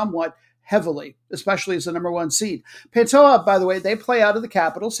even somewhat heavily, especially as the number 1 seed. Pantoja, by the way, they play out of the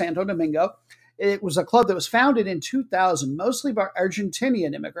capital, Santo Domingo. It was a club that was founded in 2000, mostly by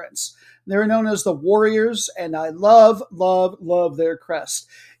Argentinian immigrants. They're known as the Warriors, and I love, love, love their crest.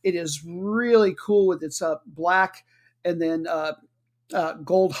 It is really cool with its black and then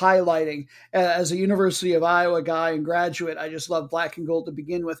gold highlighting. As a University of Iowa guy and graduate, I just love black and gold to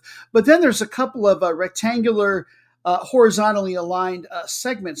begin with. But then there's a couple of rectangular, horizontally aligned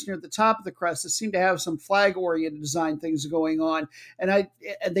segments near the top of the crest that seem to have some flag-oriented design things going on. And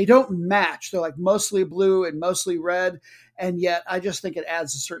they don't match. They're like mostly blue and mostly red. And yet I just think it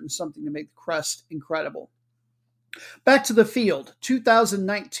adds a certain something to make the crest incredible. Back to the field.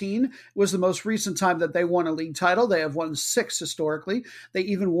 2019 was the most recent time that they won a league title. They have won 6 historically. They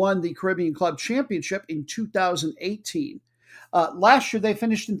even won the Caribbean Club Championship in 2018. Last year, they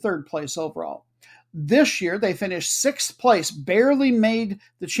finished in 3rd place overall. This year, they finished 6th place, barely made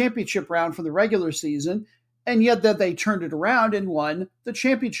the championship round for the regular season, and yet that they turned it around and won the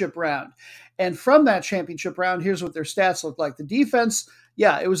championship round. And from that championship round, here's what their stats look like. The defense,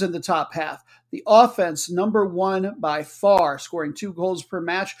 it was in the top half. The offense, number 1 by far, scoring 2 goals per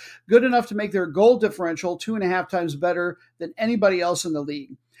match, good enough to make their goal differential 2.5 times better than anybody else in the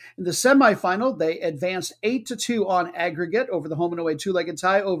league. In the semifinal, they advanced 8-2 on aggregate over the home and away 2-legged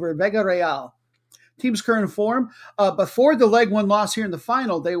tie over Vega Real. Team's current form, before the leg 1 loss here in the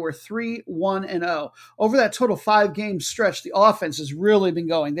final, they were 3-1-0. Over that total 5-game stretch, the offense has really been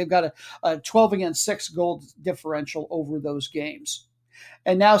going. They've got a 12-6 goal differential over those games.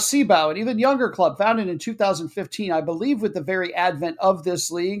 And now Cibao, an even younger club, founded in 2015, I believe with the very advent of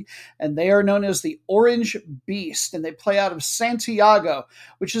this league, and they are known as the Orange Beast, and they play out of Santiago,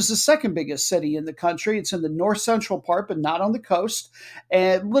 which is the 2nd biggest city in the country. It's in the north-central part, but not on the coast,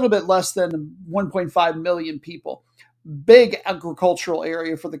 and a little bit less than 1.5 million people. Big agricultural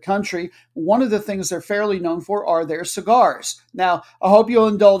area for the country. One of the things they're fairly known for are their cigars. Now, I hope you'll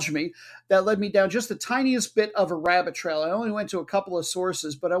indulge me. That led me down just the tiniest bit of a rabbit trail. I only went to a couple of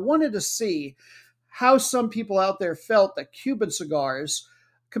sources, but I wanted to see how some people out there felt that Cuban cigars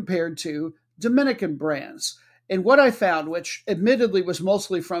compared to Dominican brands. And what I found, which admittedly was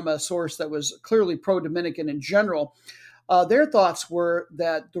mostly from a source that was clearly pro-Dominican in general, their thoughts were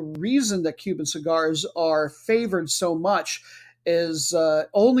that the reason that Cuban cigars are favored so much is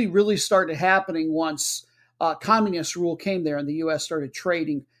only really started happening once communist rule came there and the U.S. started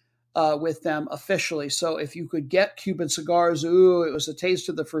trading with them officially. So if you could get Cuban cigars, it was a taste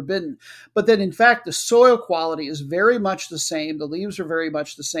of the forbidden. But then, in fact, the soil quality is very much the same. The leaves are very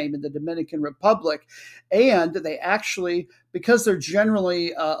much the same in the Dominican Republic. And they actually, because they're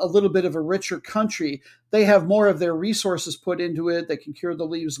generally a little bit of a richer country, they have more of their resources put into it. They can cure the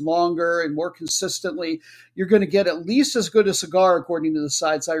leaves longer and more consistently. You're going to get at least as good a cigar, according to the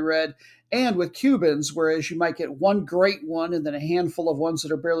sites I read. And with Cubans, whereas you might get one great one and then a handful of ones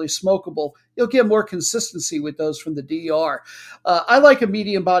that are barely smokable, you'll get more consistency with those from the DR. I like a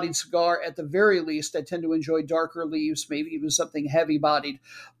medium-bodied cigar at the very least. I tend to enjoy darker leaves, maybe even something heavy-bodied.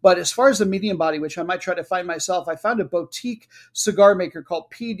 But as far as the medium body, which I might try to find myself, I found a boutique cigar maker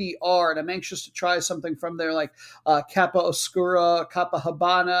called PDR, and I'm anxious to try something from there like Capa Oscura, Capa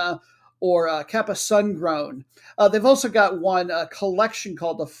Habana, or Capa Sungrown. They've also got one collection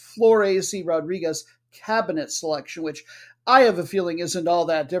called the Flores y Rodriguez Cabinet Selection, which I have a feeling isn't all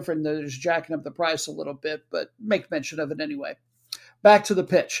that different. They're just jacking up the price a little bit, but make mention of it anyway. Back to the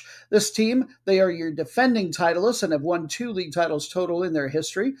pitch. This team, they are your defending titleists and have won 2 league titles total in their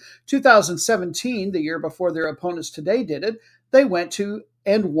history. 2017, the year before their opponents today did it, they went to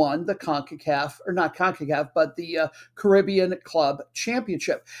and won the CONCACAF, or not CONCACAF, but the Caribbean Club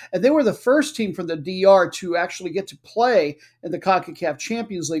Championship. And they were the first team from the DR to actually get to play in the CONCACAF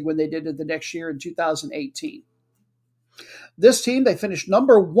Champions League when they did it the next year in 2018. This team, they finished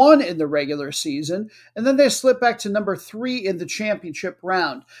number 1 in the regular season, and then they slipped back to number 3 in the championship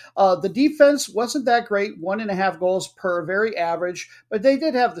round. The defense wasn't that great, 1.5 goals per, very average, but they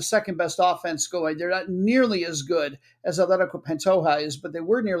did have the second best offense going. They're not nearly as good as Atletico Pantoja is, but they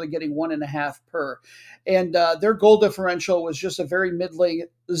were nearly getting 1.5 per. And their goal differential was just a very middling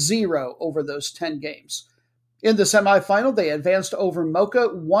 0 over those 10 games. In the semifinal, they advanced over Mocha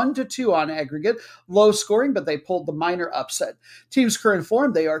 1-2 on aggregate, low scoring, but they pulled the minor upset. Team's current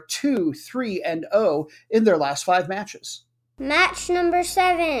form, they are 2-3-0 in their last 5 matches. Match number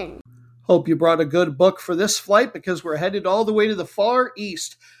 7. Hope you brought a good book for this flight because we're headed all the way to the Far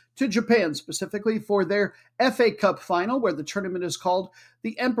East, to Japan specifically for their FA Cup final, where the tournament is called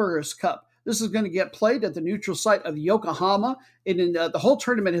the Emperor's Cup. This is going to get played at the neutral site of Yokohama. And the whole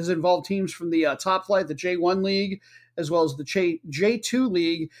tournament has involved teams from the top flight, the J1 League, as well as the J2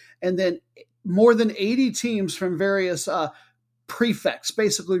 League, and then more than 80 teams from various prefects,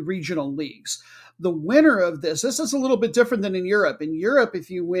 basically regional leagues. The winner of this is a little bit different than in Europe. In Europe, if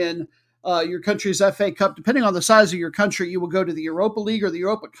you win your country's FA Cup, depending on the size of your country, you will go to the Europa League or the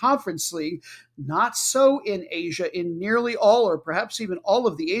Europa Conference League. Not so in Asia. In nearly all, or perhaps even all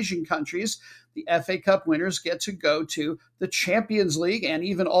of the Asian countries, the FA Cup winners get to go to the Champions League and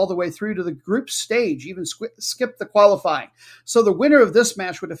even all the way through to the group stage, even skip the qualifying. So the winner of this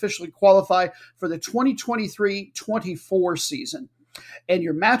match would officially qualify for the 2023-24 season. And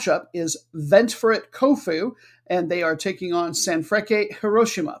your matchup is Ventforet Kofu, and they are taking on Sanfrecce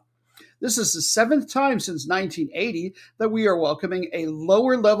Hiroshima. This is the 7th time since 1980 that we are welcoming a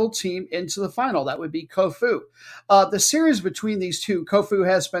lower-level team into the final. That would be Kofu. The series between these two, Kofu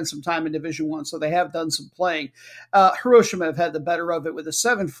has spent some time in Division 1, so they have done some playing. Hiroshima have had the better of it with a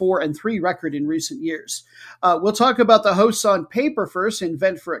 7-4-3 record in recent years. We'll talk about the hosts on paper first in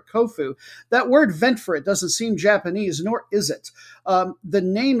Ventforet Kofu. That word Ventforet doesn't seem Japanese, nor is it. The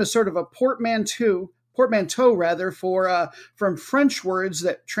name is sort of a portmanteau from French words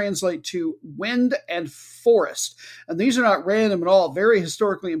that translate to wind and forest. And these are not random at all, very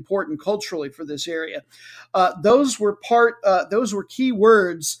historically important culturally for this area. Those were key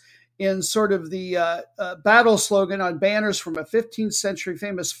words in sort of the battle slogan on banners from a 15th century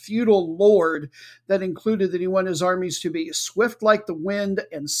famous feudal lord that included that he wanted his armies to be swift like the wind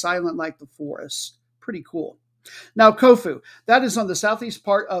and silent like the forest. Pretty cool. Now, Kofu, that is on the southeast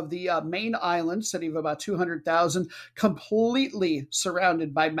part of the main island, city of about 200,000, completely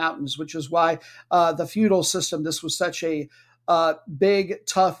surrounded by mountains, which is why the feudal system, this was such a big,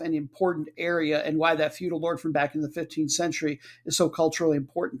 tough, and important area, and why that feudal lord from back in the 15th century is so culturally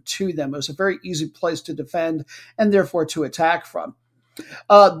important to them. It was a very easy place to defend and therefore to attack from.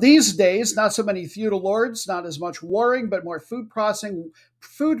 These days, not so many feudal lords, not as much warring, but more food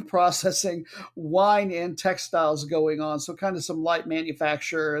processing, wine, and textiles going on. So kind of some light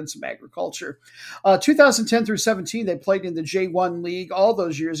manufacture and some agriculture. 2010 through 17, they played in the J1 League all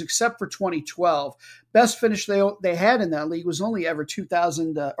those years, except for 2012. Best finish they had in that league was only ever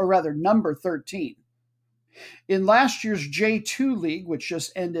number 13. In last year's J2 League, which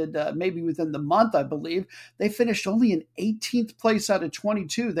just ended maybe within the month, I believe, they finished only in 18th place out of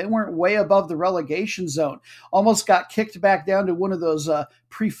 22. They weren't way above the relegation zone. Almost got kicked back down to one of those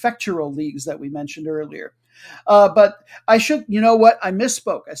prefectural leagues that we mentioned earlier. But I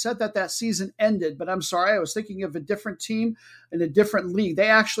misspoke. I said that season ended, but I'm sorry. I was thinking of a different team in a different league. They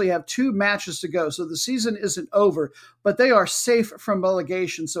actually have 2 matches to go, so the season isn't over, but they are safe from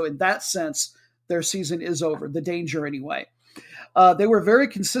relegation. So in that sense, their season is over, the danger anyway. They were very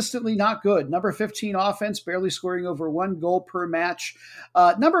consistently not good. Number 15 offense, barely scoring over 1 goal per match.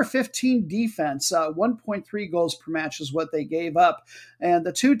 Number 15 defense, 1.3 goals per match is what they gave up. And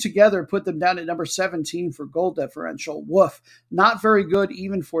the two together put them down at number 17 for goal differential. Woof, not very good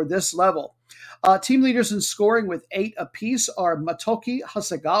even for this level. Team leaders in scoring with 8 apiece are Matoki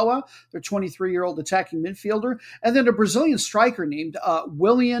Hasegawa, their 23-year-old attacking midfielder, and then a Brazilian striker named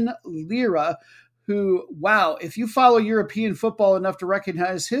William Lira, who, wow, if you follow European football enough to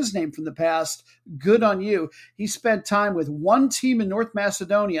recognize his name from the past, good on you. He spent time with one team in North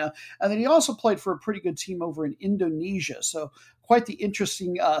Macedonia, and then he also played for a pretty good team over in Indonesia. So quite the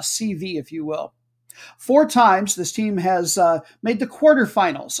interesting CV, if you will. 4 times this team has made the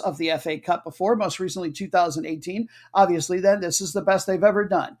quarterfinals of the FA Cup before, most recently 2018. Obviously, then, this is the best they've ever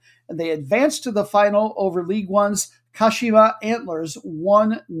done. And they advanced to the final over League One's Kashima Antlers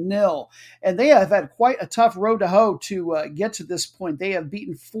 1-0. And they have had quite a tough road to hoe to get to this point. They have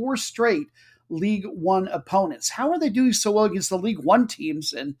beaten 4 straight League One opponents. How are they doing so well against the League One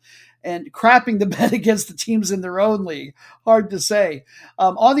teams and crapping the bed against the teams in their own league? Hard to say.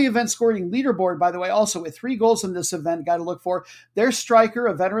 On the event scoring leaderboard, by the way, also with 3 goals in this event, got to look for their striker,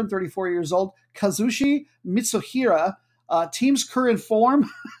 a veteran, 34 years old, Kazushi Mitsuhira. Team's current form,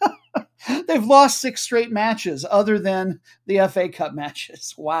 they've lost 6 straight matches other than the FA Cup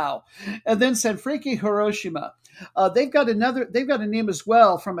matches. Wow. And then Sanfrecce Hiroshima. They've got a name as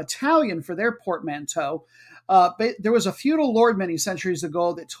well from Italian for their portmanteau. There was a feudal lord many centuries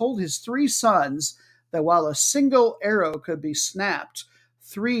ago that told his 3 sons that while a single arrow could be snapped,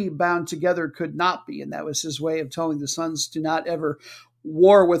 3 bound together could not be. And that was his way of telling the sons to not ever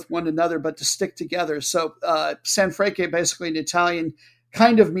war with one another, but to stick together. So Sanfrecce, basically in Italian,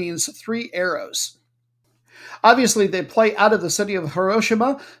 kind of means 3 arrows. Obviously, they play out of the city of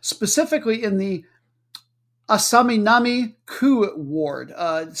Hiroshima, specifically in the Asaminami-ku ward.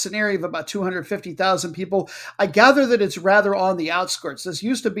 It's an area of about 250,000 people. I gather that it's rather on the outskirts. This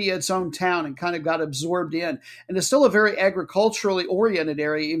used to be its own town and kind of got absorbed in. And it's still a very agriculturally oriented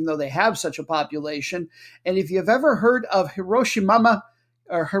area, even though they have such a population. And if you've ever heard of Hiroshimami,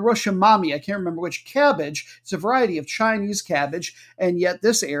 I can't remember which cabbage. It's a variety of Chinese cabbage, and yet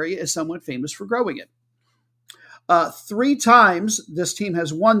this area is somewhat famous for growing it. 3 times this team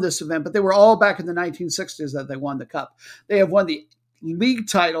has won this event, but they were all back in the 1960s that they won the cup. They have won the league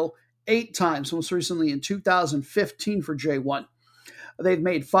title 8 times, most recently in 2015 for J1. They've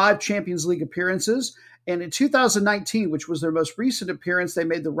made 5 Champions League appearances, and in 2019, which was their most recent appearance, they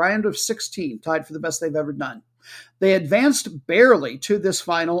made the round of 16, tied for the best they've ever done. They advanced barely to this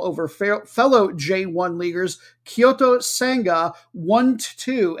final over fellow J1 leaguers Kyoto Sanga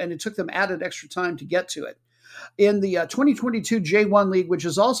 1-2, and it took them added extra time to get to it. In the 2022 J1 League, which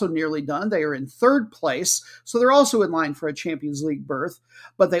is also nearly done, they are in 3rd place, so they're also in line for a Champions League berth,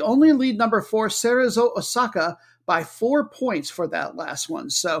 but they only lead number 4 Cerezo Osaka by 4 points for that last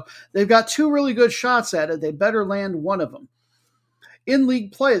one. So they've got 2 really good shots at it. They better land one of them. In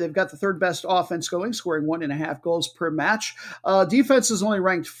league play, they've got the 3rd best offense going, scoring 1.5 goals per match. Defense is only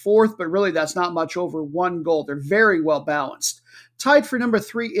ranked 4th, but really that's not much over 1 goal. They're very well balanced. Tied for number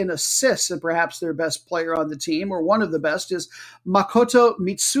 3 in assists, and perhaps their best player on the team, or one of the best, is Makoto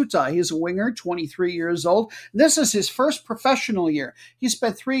Mitsuta. He's a winger, 23 years old. This is his first professional year. He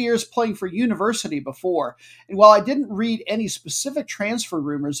spent 3 years playing for university before. And while I didn't read any specific transfer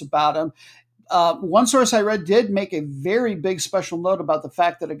rumors about him, one source I read did make a very big special note about the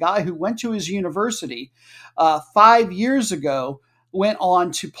fact that a guy who went to his university 5 years ago went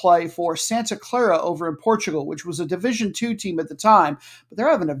on to play for Santa Clara over in Portugal, which was a Division II team at the time, but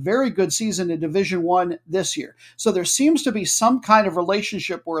they're having a very good season in Division I this year. So there seems to be some kind of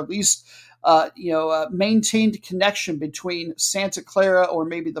relationship, or at least maintained connection between Santa Clara, or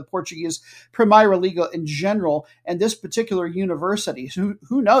maybe the Portuguese Primeira Liga in general, and this particular university.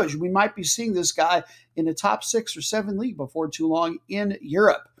 Who knows? We might be seeing this guy in the top 6 or 7 league before too long in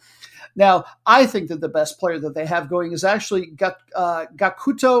Europe. Now, I think that the best player that they have going is actually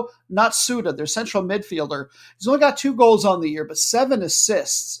Gakuto Natsuda, their central midfielder. He's only got 2 goals on the year, but 7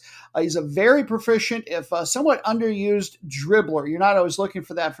 assists. He's a very proficient, if somewhat underused dribbler. You're not always looking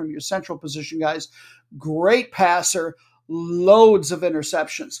for that from your central position guys. Great passer, loads of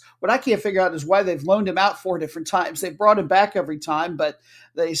interceptions. What I can't figure out is why they've loaned him out 4 different times. They've brought him back every time, but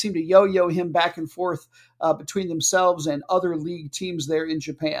they seem to yo-yo him back and forth between themselves and other league teams there in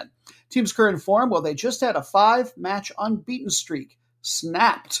Japan. Team's current form, well, they just had a 5-match unbeaten streak.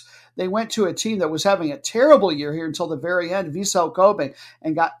 Snapped. They went to a team that was having a terrible year here until the very end, Vissel Kobe,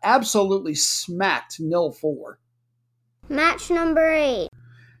 and got absolutely smacked 0-4. Match number 8.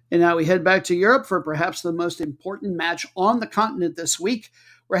 And now we head back to Europe for perhaps the most important match on the continent this week.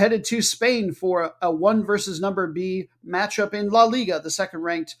 We're headed to Spain for a 1 versus number B matchup in La Liga, the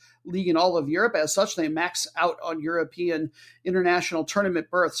 2nd-ranked league in all of Europe. As such, they max out on European international tournament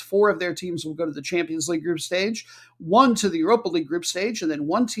berths. 4 of their teams will go to the Champions League group stage, 1 to the Europa League group stage, and then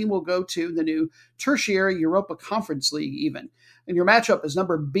 1 team will go to the new tertiary Europa Conference League even. And your matchup is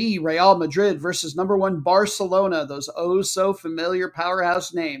number B, Real Madrid, versus number 1, Barcelona, those oh-so-familiar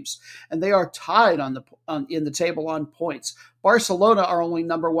powerhouse names. And they are tied in the table on points. Barcelona are only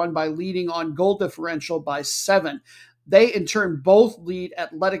number 1 by leading on goal differential by 7. They, in turn, both lead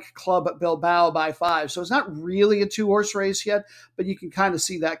Athletic Club Bilbao by 5. So it's not really a 2-horse race yet, but you can kind of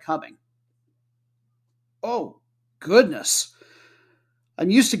see that coming. Oh, goodness. I'm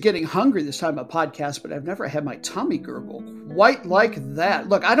used to getting hungry this time of podcast, but I've never had my tummy gurgle quite like that.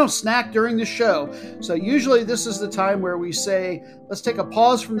 Look, I don't snack during the show, so usually this is the time where we say, let's take a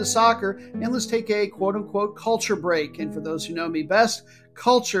pause from the soccer and let's take a quote-unquote culture break. And for those who know me best,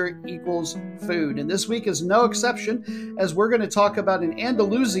 culture equals food. And this week is no exception, as we're going to talk about an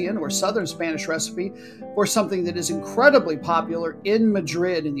Andalusian or Southern Spanish recipe for something that is incredibly popular in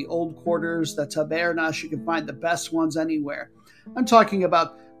Madrid in the old quarters, the tabernas. You can find the best ones anywhere. I'm talking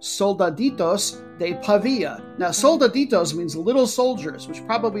about soldaditos de Pavia. Now, soldaditos means little soldiers, which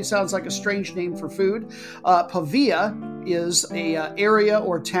probably sounds like a strange name for food. Pavia is a area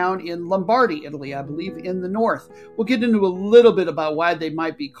or town in Lombardy, Italy, I believe, in the north. We'll get into a little bit about why they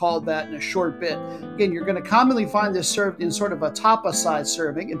might be called that in a short bit. Again, you're going to commonly find this served in sort of a tapa-size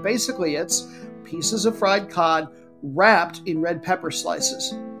serving, and basically it's pieces of fried cod wrapped in red pepper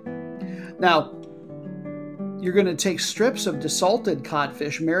slices. Now, you're going to take strips of desalted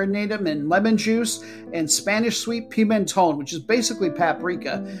codfish, marinate them in lemon juice and Spanish sweet pimenton, which is basically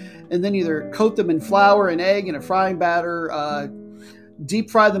paprika, and then either coat them in flour and egg in a frying batter,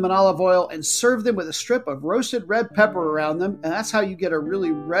 deep fry them in olive oil, and serve them with a strip of roasted red pepper around them, and that's how you get a really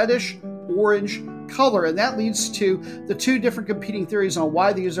reddish orange color, and that leads to the two different competing theories on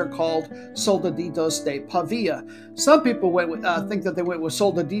why these are called soldaditos de Pavia. Some people think that they went with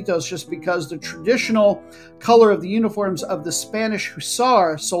soldaditos just because the traditional color of the uniforms of the Spanish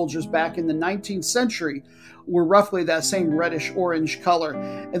Hussar soldiers back in the 19th century were roughly that same reddish orange color.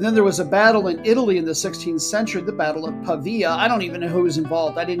 And then there was a battle in Italy in the 16th century, the Battle of Pavia. I don't even know who was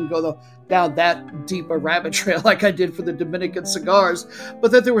involved. I didn't go down that deep a rabbit trail like I did for the Dominican cigars,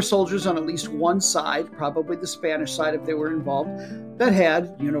 but that there were soldiers on at least one side, probably the Spanish side if they were involved, that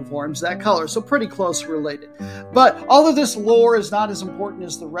had uniforms that color. So pretty close related. But all of this lore is not as important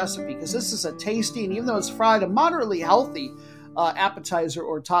as the recipe, because this is a tasty, and even though it's fried, a moderately healthy appetizer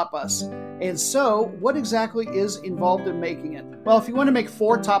or tapas. And so what exactly is involved in making it? Well, if you want to make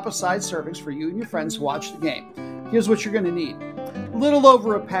 4 tapas-sized servings for you and your friends to watch the game, here's what you're going to need. A little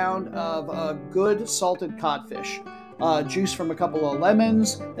over a pound of good salted codfish, juice from a couple of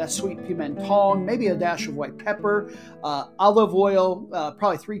lemons, that sweet pimenton, maybe a dash of white pepper, olive oil,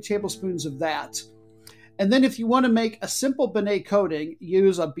 probably 3 tablespoons of that. And then if you want to make a simple beignet coating,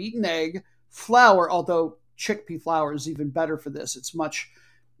 use a beaten egg, flour, although chickpea flour is even better for this. It's much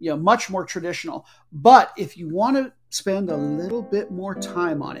more traditional. But if you want to spend a little bit more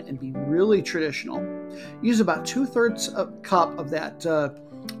time on it and be really traditional, use about 2/3 a cup of that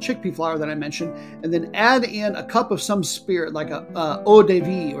chickpea flour that I mentioned, and then add in a cup of some spirit, like a eau de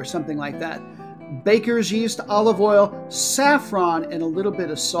vie or something like that. Baker's yeast, olive oil, saffron, and a little bit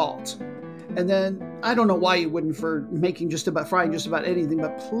of salt. And then, I don't know why you wouldn't for frying just about anything,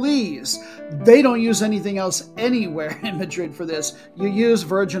 but please, they don't use anything else anywhere in Madrid for this. You use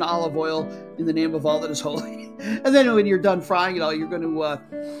virgin olive oil in the name of all that is holy. And then when you're done frying it all, you're going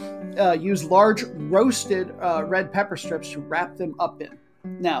to use large roasted red pepper strips to wrap them up in.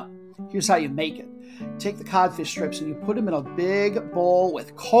 Now, here's how you make it. Take the codfish strips and you put them in a big bowl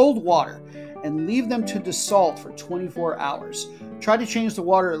with cold water and leave them to desalt for 24 hours. Try to change the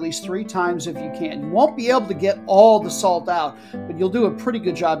water at least 3 times if you can. You won't be able to get all the salt out, but you'll do a pretty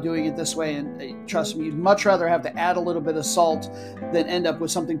good job doing it this way. And trust me, you'd much rather have to add a little bit of salt than end up with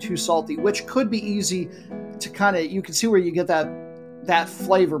something too salty, which could be easy to you can see where you get that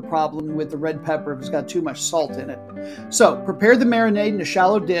flavor problem with the red pepper if it's got too much salt in it. So prepare the marinade in a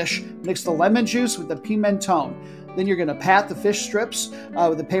shallow dish. Mix the lemon juice with the pimenton. Then you're going to pat the fish strips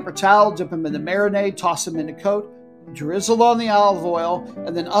with a paper towel, dip them in the marinade, toss them in a coat, drizzle on the olive oil,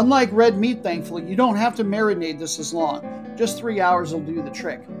 and then unlike red meat, thankfully, you don't have to marinate this as long. Just 3 hours will do the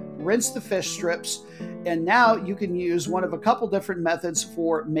trick. Rinse the fish strips, and now you can use one of a couple different methods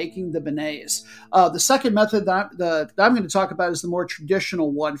for making the beignets. The second method that I'm going to talk about is the more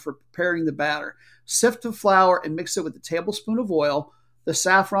traditional one for preparing the batter. Sift the flour and mix it with a tablespoon of oil, the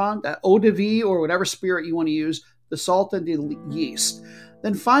saffron, that eau de vie or whatever spirit you want to use, the salt, and the yeast.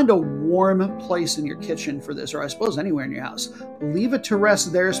 Then find a warm place in your kitchen for this, or I suppose anywhere in your house. Leave it to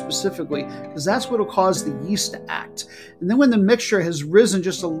rest there specifically, because that's what will cause the yeast to act. And then when the mixture has risen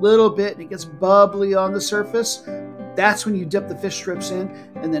just a little bit and it gets bubbly on the surface, that's when you dip the fish strips in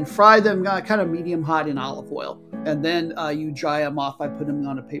and then fry them kind of medium hot in olive oil. And then you dry them off by putting them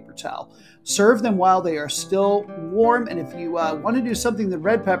on a paper towel. Serve them while they are still warm. And if you want to do something with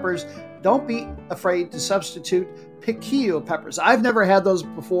red peppers, don't be afraid to substitute piquillo peppers. I've never had those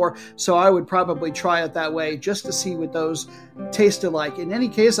before, so I would probably try it that way just to see what those tasted like. In any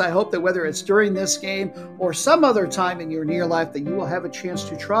case, I hope that whether it's during this game or some other time in your near life that you will have a chance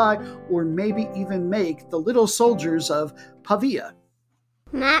to try or maybe even make the little soldiers of Pavia.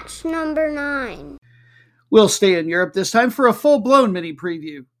 Match number 9. We'll stay in Europe this time for a full-blown mini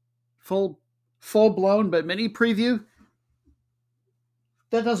preview. Full-blown, but mini preview?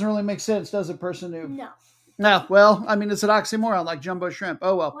 That doesn't really make sense, does it, Person Noob? No. No, well, I mean, it's an oxymoron like jumbo shrimp.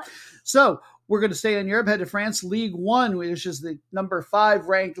 Oh, well. What? So, we're going to stay in Europe, head to France, League 1, which is the number 5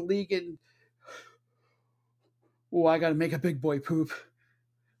 ranked league in... Oh, I got to make a big boy poop.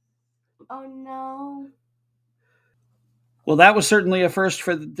 Oh, no. Well, that was certainly a first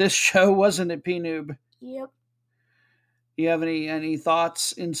for this show, wasn't it, P-Noob? Yep. You have any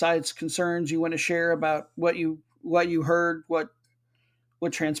thoughts, insights, concerns you want to share about what you heard, what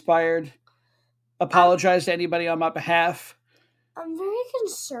transpired? Apologize to anybody on my behalf. I'm very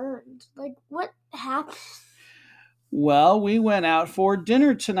concerned. Like, what happened? Well, we went out for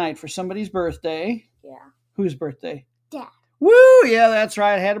dinner tonight for somebody's birthday. Yeah. Whose birthday? Dad. Woo! Yeah, that's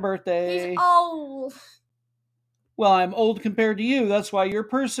right. I had a birthday. He's old. Well, I'm old compared to you. That's why you're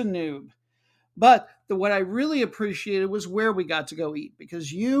Person Noob. But what I really appreciated was where we got to go eat,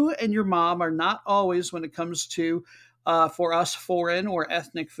 because you and your mom are not always, when it comes to, for us, foreign or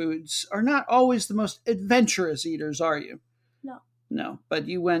ethnic foods, are not always the most adventurous eaters, are you? No. But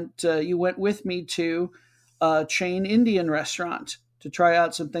you went with me to a chain Indian restaurant to try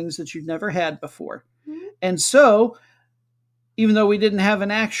out some things that you'd never had before. Mm-hmm. And so, even though we didn't have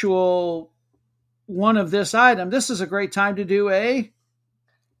an actual one of this item, this is a great time to do a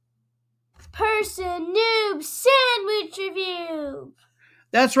Person Noob Sandwich Review.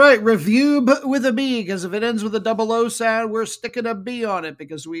 That's right, review with a B, because if it ends with a double O sound, we're sticking a B on it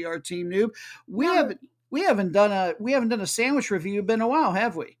because we are Team Noob. We haven't done a sandwich review in a while,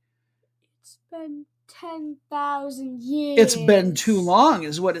 have we? It's been 10,000 years. It's been too long,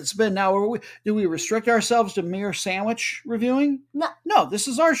 is what it's been. Now, do we restrict ourselves to mere sandwich reviewing? No. This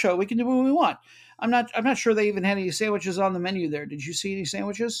is our show. We can do what we want. I'm not sure they even had any sandwiches on the menu there. Did you see any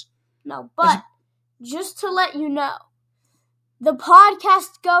sandwiches? No, but just to let you know, the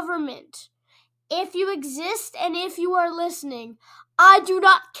podcast government, if you exist and if you are listening, I do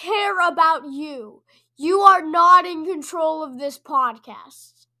not care about you. You are not in control of this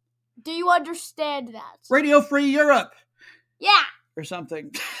podcast. Do you understand that? Radio Free Europe. Yeah. Or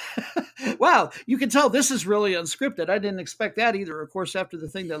something. Wow, you can tell this is really unscripted. I didn't expect that either. Of course, after the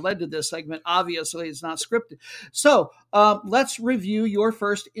thing that led to this segment, obviously it's not scripted. So let's review your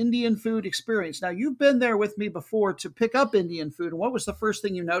first Indian food experience. Now, you've been there with me before to pick up Indian food. And what was the first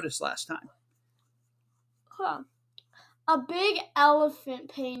thing you noticed last time? A big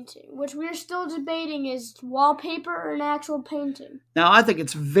elephant painting, which we're still debating is wallpaper or an actual painting. Now, I think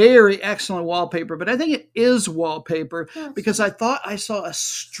it's very excellent wallpaper, but I think it is wallpaper because I thought I saw a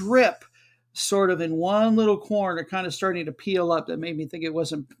strip sort of in one little corner kind of starting to peel up that made me think it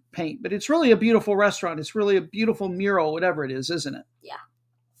wasn't paint. But it's really a beautiful restaurant. It's really a beautiful mural, whatever it is, isn't it? Yeah.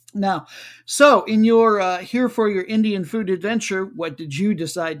 Now, so in your here for your Indian food adventure, what did you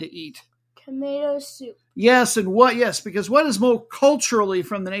decide to eat? Tomato soup. Yes, and what? Yes, because what is more culturally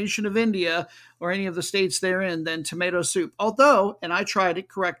from the nation of India or any of the states therein than tomato soup? Although, and I tried it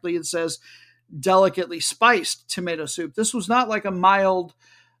correctly, it says delicately spiced tomato soup. This was not like a mild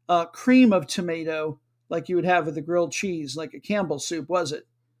cream of tomato like you would have with a grilled cheese, like a Campbell's soup, was it?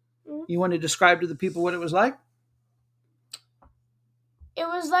 Mm-hmm. You want to describe to the people what it was like? It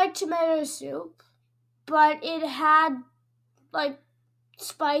was like tomato soup, but it had like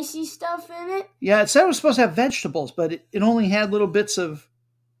spicy stuff in it. Yeah, it said it was supposed to have vegetables, but it only had little bits of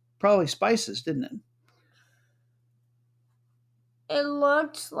probably spices, didn't it? It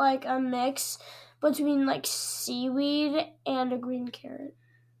looked like a mix between like seaweed and a green carrot.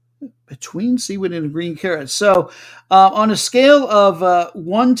 Between seaweed and a green carrot. So on a scale of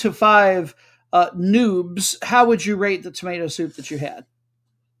 1 to 5 noobs, how would you rate the tomato soup that you had?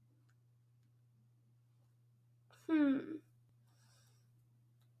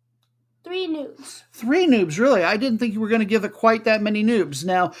 3 noobs. 3 noobs, really? I didn't think you were going to give it quite that many noobs.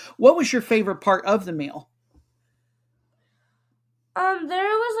 Now, what was your favorite part of the meal? There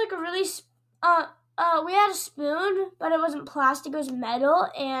was like a really, we had a spoon, but it wasn't plastic, it was metal,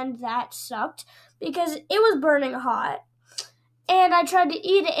 and that sucked because it was burning hot. And I tried to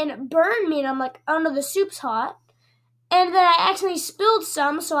eat it, and it burned me, and I'm like, oh no, the soup's hot. And then I accidentally spilled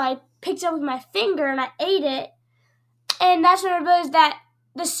some, so I picked it up with my finger, and I ate it. And that's when I realized that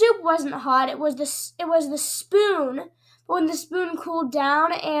the soup wasn't hot, it was the spoon. But when the spoon cooled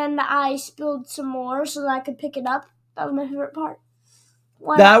down, and I spilled some more so that I could pick it up, that was my favorite part.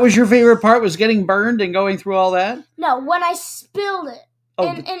 That was your favorite part, was getting burned and going through all that? No, when I spilled it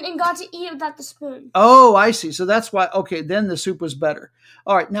and got to eat it without the spoon. Oh, I see. So that's why, okay, then the soup was better.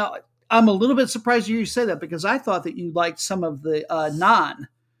 All right, now, I'm a little bit surprised you say that because I thought that you liked some of the naan.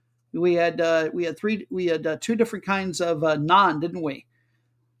 We had two different kinds of naan, didn't we?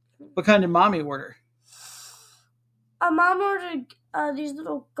 What kind did Mommy order? Mom ordered these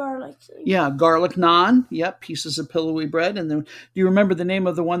little garlic things. Yeah, garlic naan. Yep, pieces of pillowy bread. And then, do you remember the name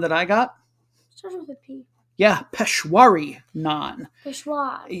of the one that I got? Starts with a P. Yeah, Peshwari naan.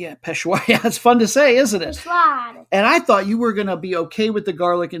 Peshwar. Yeah, Peshwari. Yeah, it's fun to say, isn't it? Peshwar. And I thought you were going to be okay with the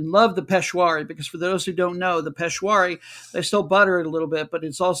garlic and love the Peshwari because for those who don't know, the Peshwari, they still butter it a little bit, but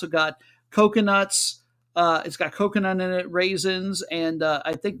it's also got coconuts. It's got coconut in it, raisins, and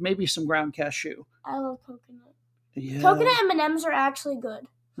I think maybe some ground cashew. I love coconut. Yeah. Coconut M&Ms are actually good.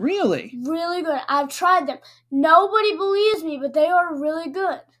 Really? Really good. I've tried them. Nobody believes me, but they are really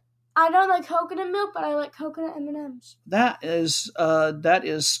good. I don't like coconut milk, but I like coconut M&Ms. That is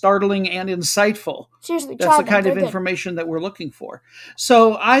startling and insightful. Seriously, that's the them. kind They're of good. information that we're looking for.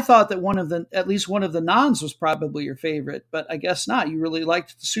 So I thought that at least one of the naans was probably your favorite, but I guess not. You really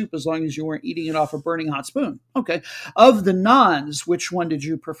liked the soup as long as you weren't eating it off a burning hot spoon. Okay. Of the naans, which one did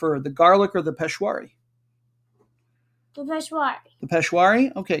you prefer, the garlic or the Peshwari? The Peshwari. The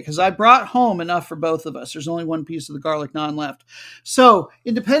Peshwari? Okay, because I brought home enough for both of us. There's only one piece of the garlic naan left. So,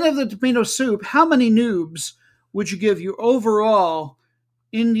 independent of the tomato soup, how many noobs would you give your overall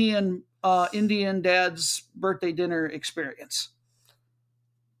Indian dad's birthday dinner experience?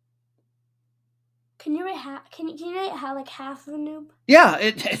 Can you rate like half of a noob? Yeah,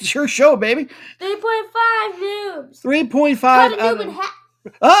 it's your show, baby. 3.5 noobs. 3.5 Cut a noob in half.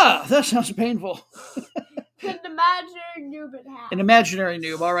 Ah, that sounds painful. An imaginary noob in half. An imaginary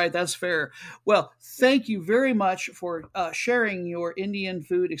noob. All right, that's fair. Well, thank you very much for sharing your Indian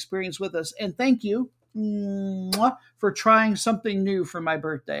food experience with us. And thank you for trying something new for my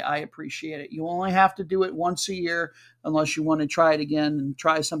birthday. I appreciate it. You only have to do it once a year unless you want to try it again and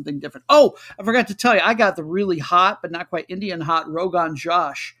try something different. Oh, I forgot to tell you, I got the really hot, but not quite Indian hot Rogan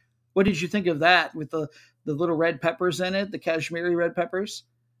Josh. What did you think of that with the little red peppers in it, the Kashmiri red peppers?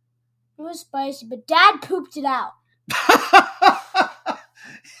 It was spicy, but Dad pooped it out.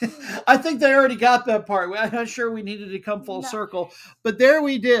 I think they already got that part. I'm not sure we needed to come full circle, but there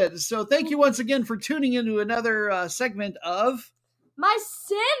we did. So thank you once again for tuning into another segment of My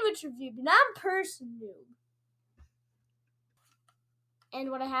Sandwich Review, non-person noob.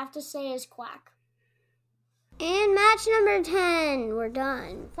 And what I have to say is quack. And match number 10. We're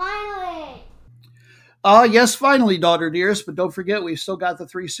done. Finally! Yes, finally, daughter dears, but don't forget, we've still got the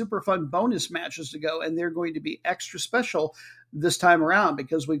 3 super fun bonus matches to go, and they're going to be extra special this time around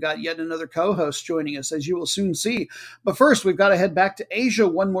because we've got yet another co-host joining us, as you will soon see. But first, we've got to head back to Asia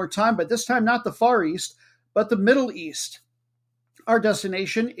one more time, but this time not the Far East, but the Middle East. Our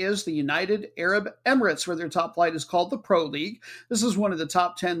destination is the United Arab Emirates, where their top flight is called the Pro League. This is one of the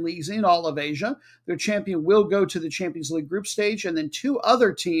top 10 leagues in all of Asia. Their champion will go to the Champions League group stage, and then 2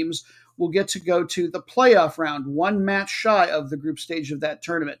 other teams will get to go to the playoff round, 1 match shy of the group stage of that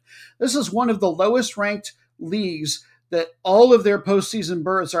tournament. This is one of the lowest ranked leagues that all of their postseason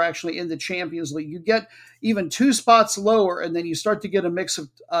berths are actually in the Champions League. You get even 2 spots lower, and then you start to get a mix of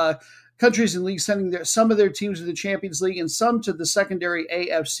countries and leagues sending some of their teams to the Champions League and some to the secondary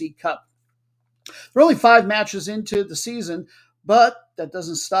AFC Cup. There are only 5 matches into the season, but that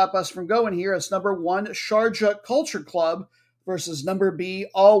doesn't stop us from going here. It's number 1, Sharjah Culture Club versus number B,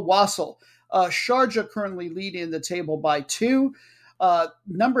 Al Wasl. Sharjah currently leading the table by 2.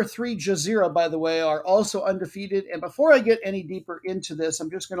 Number 3, Jazeera, by the way, are also undefeated. And before I get any deeper into this, I'm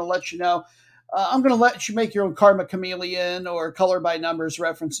just going to let you know, I'm going to let you make your own Karma Chameleon or color by numbers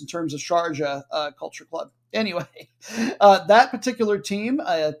reference in terms of Sharjah Culture Club. Anyway, that particular team,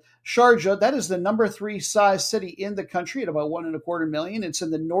 Sharjah, that is the number 3 size city in the country at about 1.25 million. It's in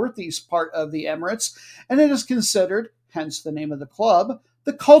the northeast part of the Emirates, and it is considered, hence the name of the club,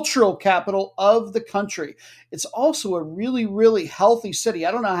 the cultural capital of the country. It's also a really, really healthy city.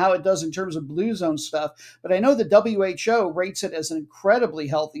 I don't know how it does in terms of blue zone stuff, but I know the WHO rates it as an incredibly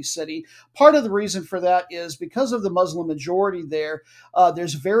healthy city. Part of the reason for that is because of the Muslim majority there,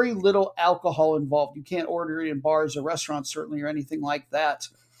 there's very little alcohol involved. You can't order it in bars or restaurants, certainly, or anything like that.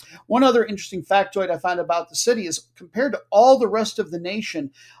 One other interesting factoid I found about the city is compared to all the rest of the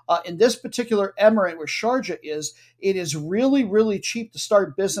nation, in this particular emirate where Sharjah is, it is really, really cheap to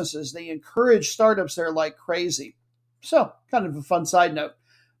start businesses. They encourage startups there like crazy. So, kind of a fun side note.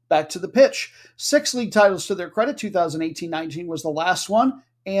 Back to the pitch. 6 league titles to their credit. 2018-19 was the last one,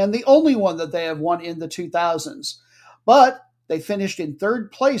 and the only one that they have won in the 2000s. But they finished in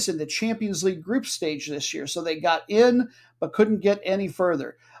 3rd place in the Champions League group stage this year, so they got in but couldn't get any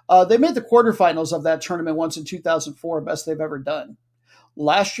further. They made the quarterfinals of that tournament once in 2004, best they've ever done.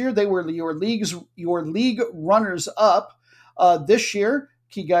 Last year, they were your league runners-up. This year,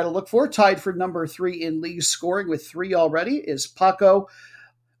 key guy to look for, tied for number 3 in league scoring with 3 already, is Paco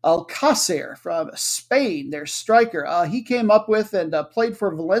Alcácer from Spain, their striker. He came up with and played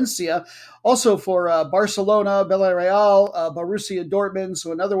for Valencia, also for Barcelona, Villarreal, Borussia Dortmund,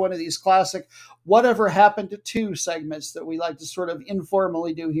 so another one of these classic whatever happened to segments that we like to sort of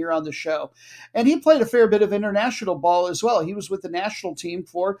informally do here on the show. And he played a fair bit of international ball as well. He was with the national team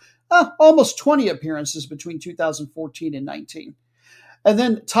for almost 20 appearances between 2014 and 19. And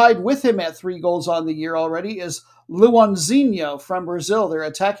then tied with him at 3 goals on the year already is Luanzinho from Brazil, their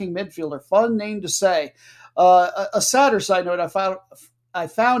attacking midfielder. Fun name to say. A sadder side note I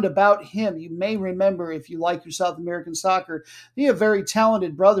found about him, you may remember if you like your South American soccer, he had a very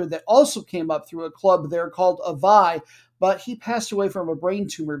talented brother that also came up through a club there called Avai, but he passed away from a brain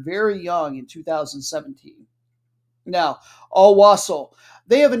tumor very young in 2017. Now, Al-Wasl,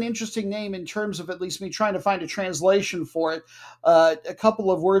 they have an interesting name in terms of at least me trying to find a translation for it. A couple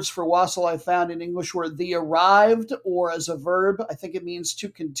of words for Wasl I found in English were the arrived, or as a verb, I think it means to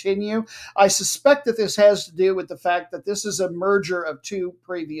continue. I suspect that this has to do with the fact that this is a merger of 2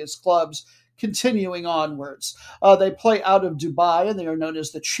 previous clubs continuing onwards. They play out of Dubai, and they are known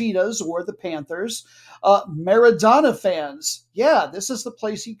as the Cheetahs or the Panthers. Maradona fans, yeah, this is the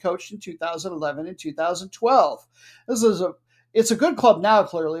place he coached in 2011 and 2012. It's a good club now,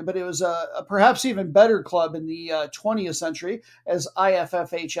 clearly, but it was a perhaps even better club in the 20th century, as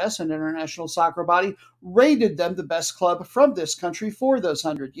IFFHS, an international soccer body, rated them the best club from this country for those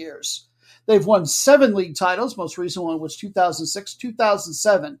 100 years. They've won 7 league titles. Most recent one was 2006,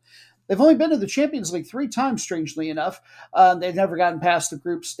 2007. They've only been to the Champions League 3 times, strangely enough. They've never gotten past the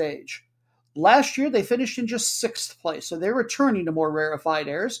group stage. Last year, they finished in just 6th place, so they're returning to more rarefied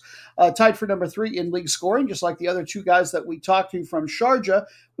airs. Tied for number 3 in league scoring, just like the other 2 guys that we talked to from Sharjah,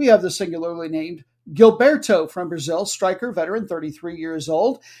 we have the singularly named Gilberto from Brazil, striker, veteran, 33 years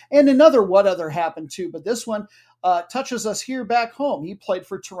old. And another what other happened to, but this one touches us here back home. He played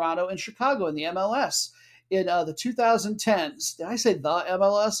for Toronto and Chicago in the MLS in the 2010s. Did I say the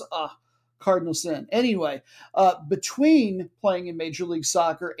MLS? Cardinal sin. Anyway, between playing in Major League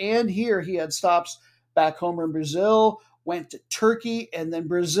Soccer and here, he had stops back home in Brazil, went to Turkey, and then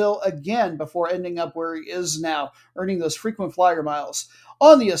Brazil again before ending up where he is now, earning those frequent flyer miles.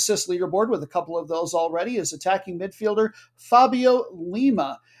 On the assist leaderboard with a couple of those already is attacking midfielder Fabio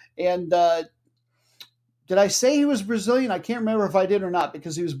Lima. And did I say he was Brazilian? I can't remember if I did or not,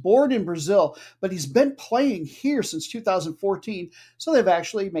 because he was born in Brazil, but he's been playing here since 2014, so they've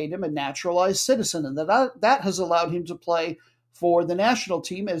actually made him a naturalized citizen, and that has allowed him to play for the national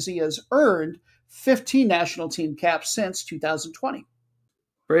team, as he has earned 15 national team caps since 2020.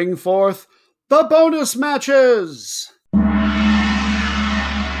 Bring forth the bonus matches!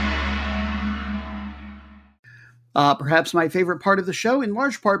 Perhaps my favorite part of the show, in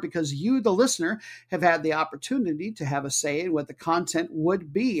large part because you, the listener, have had the opportunity to have a say in what the content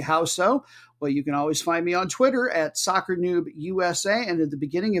would be. How so? Well, you can always find me on Twitter at SoccerNoobUSA, and at the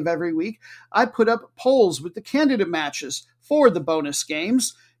beginning of every week, I put up polls with the candidate matches for the bonus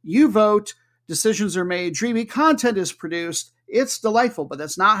games. You vote, decisions are made, dreamy content is produced. It's delightful, but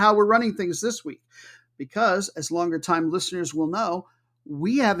that's not how we're running things this week, because, as longer-time listeners will know,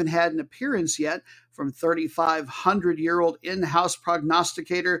 we haven't had an appearance yet from 3,500-year-old in-house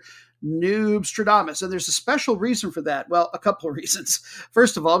prognosticator Noobstradamus. And there's a special reason for that. Well, a couple of reasons.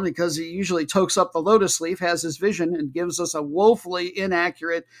 First of all, because he usually tokes up the lotus leaf, has his vision, and gives us a woefully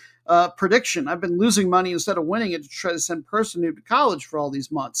inaccurate prediction. I've been losing money instead of winning it to try to send Person Noob to college for all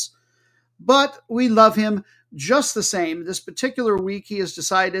these months. But we love him just the same. This particular week, he has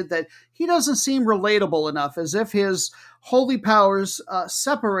decided that he doesn't seem relatable enough, as if his holy powers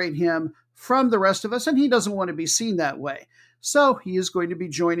separate him from the rest of us, and he doesn't want to be seen that way. So he is going to be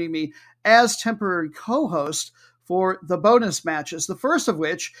joining me as temporary co-host for the bonus matches, the first of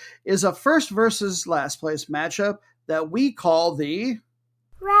which is a first versus last place matchup that we call the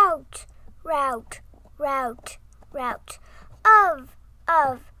Route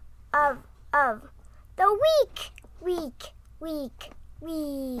of the week.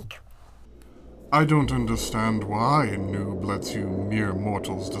 I don't understand why Noob lets you mere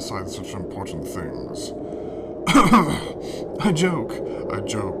mortals decide such important things. I joke.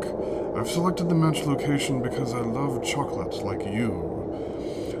 I've selected the match location because I love chocolate like you.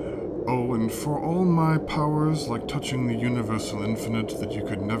 Oh, and for all my powers, like touching the universal infinite that you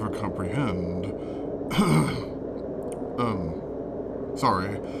could never comprehend.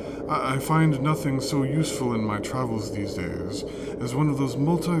 Sorry. I find nothing so useful in my travels these days as one of those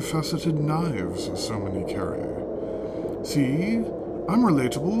multifaceted knives so many carry. See? I'm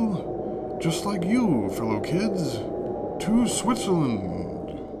relatable, just like you, fellow kids, to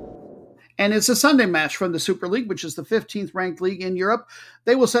Switzerland. And it's a Sunday match from the Super League, which is the 15th ranked league in Europe.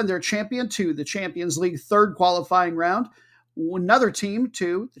 They will send their champion to the Champions League third qualifying round, another team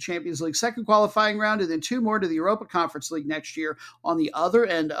to the Champions League second qualifying round, and then two more to the Europa Conference League next year on the other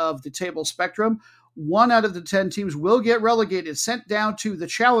end of the table spectrum. 1 out of the 10 teams will get relegated, sent down to the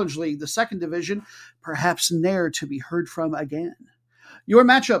Challenge League, the second division, perhaps ne'er to be heard from again. Your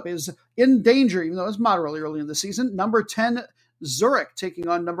matchup is in danger, even though it's moderately early in the season. Number 10, Zurich, taking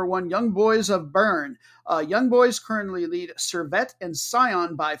on number 1, Young Boys of Bern. Young Boys currently lead Servette and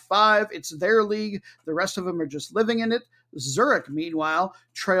Sion by 5. It's their league. The rest of them are just living in it. Zurich, meanwhile,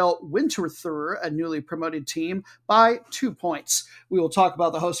 trail Winterthur, a newly promoted team, by 2 points. We will talk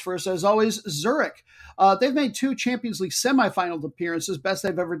about the host first, as always, Zurich. They've made 2 Champions League semifinal appearances, best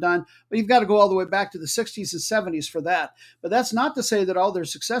they've ever done, but you've got to go all the way back to the 60s and 70s for that. But that's not to say that all their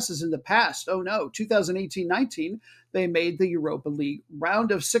successes in the past. Oh no, 2018-19, they made the Europa League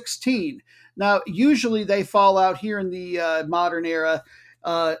round of 16. Now, usually they fall out here in the modern era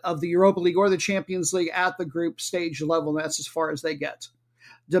of the Europa League or the Champions League at the group stage level. That's as far as they get.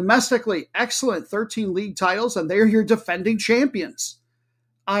 Domestically, excellent 13 league titles, and they're your defending champions.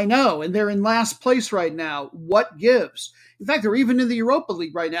 I know, and they're in last place right now. What gives? In fact, they're even in the Europa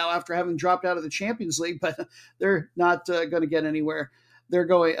League right now after having dropped out of the Champions League, but they're not going to get anywhere. They're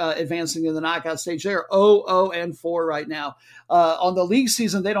going advancing to the knockout stage. They're 0-4 right now. On the league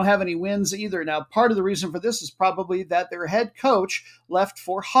season, they don't have any wins either. Now, part of the reason for this is probably that their head coach left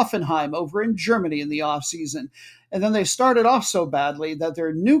for Hoffenheim over in Germany in the offseason. And then they started off so badly that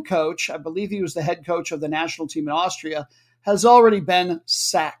their new coach, I believe he was the head coach of the national team in Austria, has already been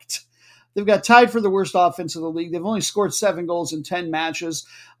sacked. They've got tied for the worst offense of the league. They've only scored 7 goals in 10 matches.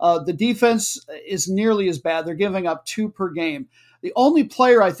 The defense is nearly as bad. They're giving up 2 per game. The only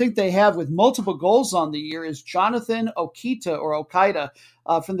player I think they have with multiple goals on the year is Jonathan Okita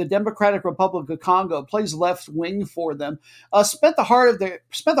from the Democratic Republic of Congo. Plays left wing for them. Spent the heart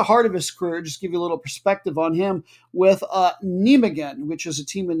of his career. Just give you a little perspective on him with Nijmegen, which is a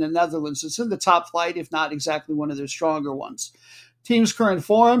team in the Netherlands. It's in the top flight, if not exactly one of their stronger ones. Team's current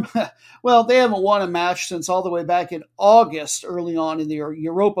form, well, they haven't won a match since all the way back in August, early on in the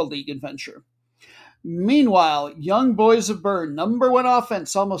Europa League adventure. Meanwhile, Young Boys of Bern, number 1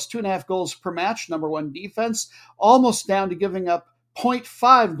 offense, almost 2.5 goals per match, number 1 defense, almost down to giving up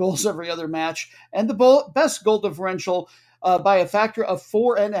 0.5 goals every other match, and the best goal differential by a factor of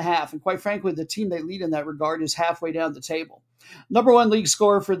 4.5. And quite frankly, the team they lead in that regard is halfway down the table. Number 1 league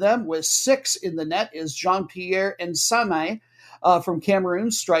scorer for them with 6 in the net is Jean-Pierre Nsame from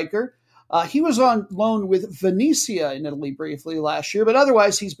Cameroon, striker. He was on loan with Venezia in Italy briefly last year, but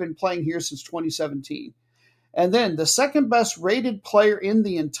otherwise he's been playing here since 2017. And then the second best rated player in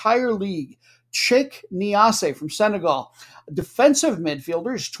the entire league, Cheikh Niasse from Senegal. A defensive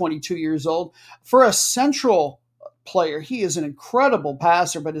midfielder, he's 22 years old. For a central player, he is an incredible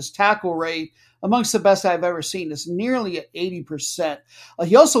passer, but his tackle rate, amongst the best I've ever seen, is nearly at 80%.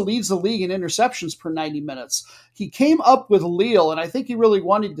 He also leads the league in interceptions per 90 minutes. He came up with Lille, and I think he really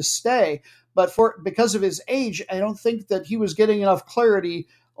wanted to stay, but because of his age, I don't think that he was getting enough clarity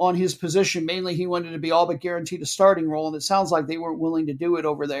on his position. Mainly, he wanted to be all but guaranteed a starting role, and it sounds like they weren't willing to do it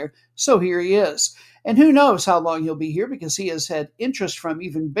over there. So here he is. And who knows how long he'll be here, because he has had interest from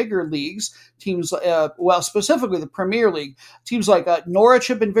even bigger leagues, teams, specifically the Premier League. Teams like Norwich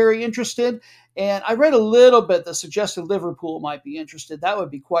have been very interested, and I read a little bit that suggested Liverpool might be interested. That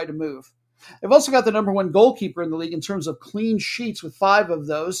would be quite a move. They've also got the number 1 goalkeeper in the league in terms of clean sheets, with 5 of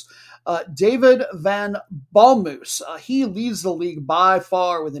those, David van Balmoes. He leads the league by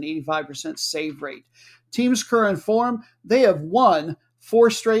far with an 85% save rate. Team's current form, they have won 4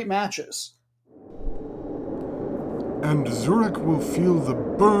 straight matches. And Zurich will feel the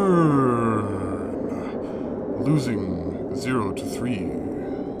burn, losing 0-3.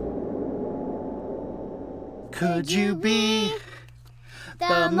 Could you be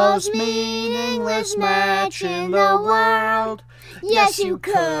the most meaningless match in the world? Yes, you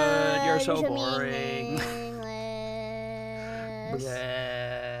could. You're so boring.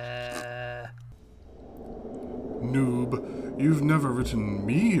 Noob, you've never written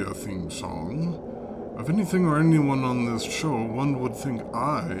me a theme song. Of anything or anyone on this show, one would think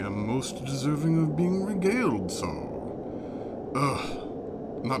I am most deserving of being regaled so.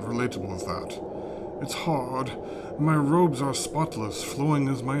 Not relatable as that. It's hard. My robes are spotless, flowing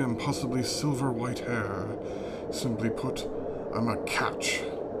as my impossibly silver white hair. Simply put, I'm a catch.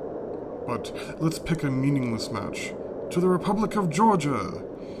 But let's pick a meaningless match. To the Republic of Georgia!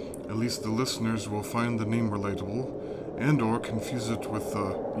 At least the listeners will find the name relatable, and or confuse it with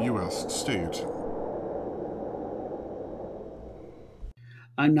the U.S. state.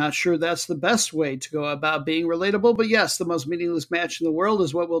 I'm not sure that's the best way to go about being relatable, but yes, the most meaningless match in the world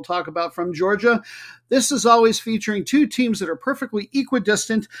is what we'll talk about from Georgia. This is always featuring two teams that are perfectly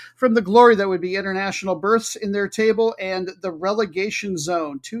equidistant from the glory that would be international berths in their table and the relegation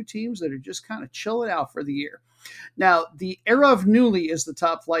zone. Two teams that are just kind of chilling out for the year. Now, the Erev Newly is the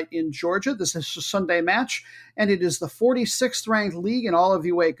top flight in Georgia. This is a Sunday match, and it is the 46th ranked league in all of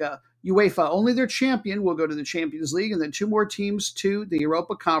UEFA. Only their champion will go to the Champions League, and then two more teams to the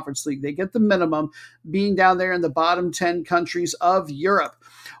Europa Conference League. They get the minimum, being down there in the bottom 10 countries of Europe.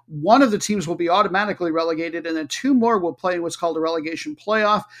 One of the teams will be automatically relegated, and then two more will play in what's called a relegation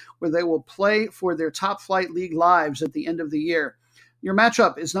playoff, where they will play for their top flight league lives at the end of the year. Your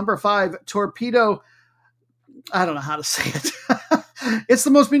matchup is number 5, Torpedo. I don't know how to say it. It's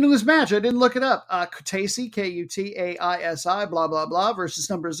the most meaningless match. I didn't look it up. Kutaisi, Kutaisi, blah, blah, blah, versus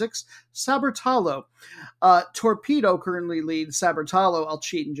number 6, Sabertalo. Torpedo currently leads Sabertalo. I'll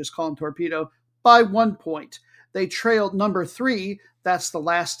cheat and just call him Torpedo by 1 point. They trailed number 3. That's the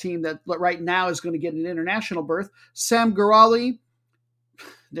last team that right now is going to get an international berth. Samgarali.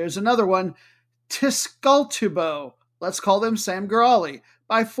 There's another one. Tiskaltubo. Let's call them Samgarali.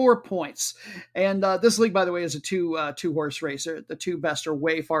 By 4 points. And this league, by the way, is a two-horse race. The two best are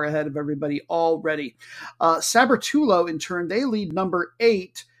way far ahead of everybody already. Sabertulo, in turn, they lead number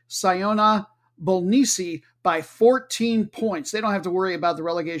 8, Siona Bolnisi, by 14 points. They don't have to worry about the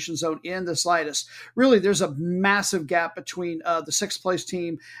relegation zone in the slightest. Really, there's a massive gap between the 6th place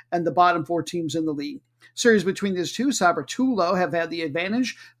team and the bottom 4 teams in the league. Series between these two, Sabertulo have had the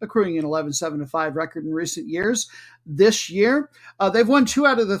advantage, accruing an 11-7-5 record in recent years. This year, they've won 2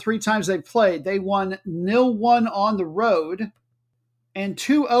 out of the 3 times they've played. They won 0-1 on the road and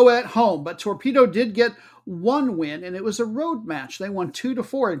 2-0 at home. But Torpedo did get 1 win, and it was a road match. They won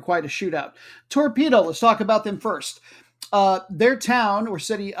 2-4 in quite a shootout. Torpedo, let's talk about them first. Their town or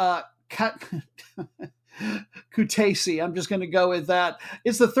city, Kutaisi. I'm just going to go with that.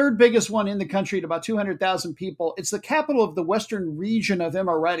 It's the 3rd biggest one in the country at about 200,000 people. It's the capital of the western region of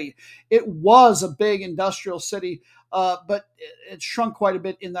Imereti. It was a big industrial city, but it shrunk quite a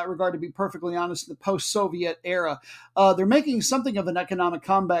bit in that regard, to be perfectly honest, in the post-Soviet era. They're making something of an economic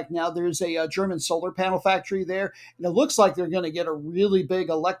comeback now. There's a German solar panel factory there, and it looks like they're going to get a really big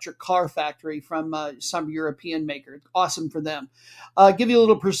electric car factory from some European maker. Awesome for them. Give you a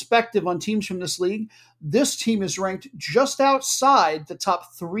little perspective on teams from this league. This team is ranked just outside the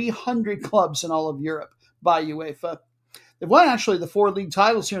top 300 clubs in all of Europe by UEFA. They've won actually the 4 league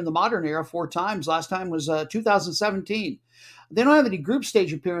titles here in the modern era 4 times. Last time was 2017. They don't have any group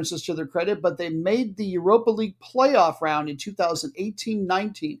stage appearances to their credit, but they made the Europa League playoff round in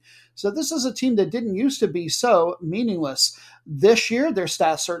 2018-19. So this is a team that didn't used to be so meaningless. This year, their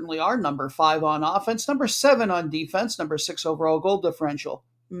stats certainly are number 5 on offense, number 7 on defense, number 6 overall goal differential.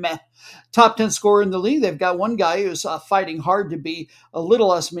 Meh. Top 10 scorer in the league. They've got one guy who's fighting hard to be a little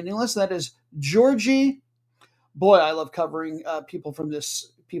less meaningless. That is Georgie. Boy, I love covering people and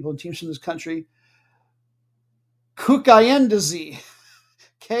teams from this country. Kukayendize.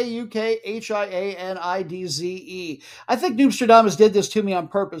 Kukhianidze. I think Noobstradamus did this to me on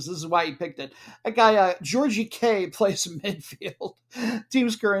purpose. This is why he picked it. That guy, Georgie K, plays midfield.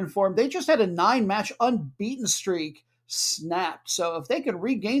 Team's current form. They just had a 9-match unbeaten streak snapped. So if they could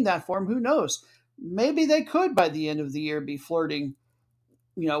regain that form, who knows? Maybe they could by the end of the year be flirting,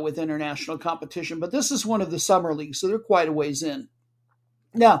 with international competition. But this is one of the summer leagues, so they're quite a ways in.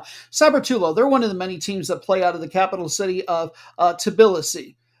 Now, Sabertulo, they're one of the many teams that play out of the capital city of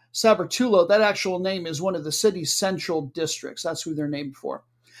Tbilisi. Sabertulo, that actual name is one of the city's central districts. That's who they're named for.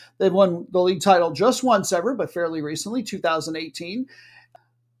 They've won the league title just once ever, but fairly recently, 2018.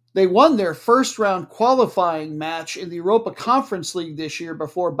 They won their first round qualifying match in the Europa Conference League this year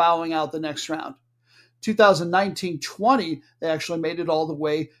before bowing out the next round. 2019-20, they actually made it all the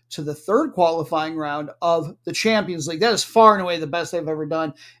way to the 3rd qualifying round of the Champions League. That is far and away the best they've ever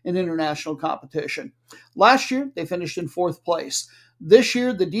done in international competition. Last year, they finished in 4th place. This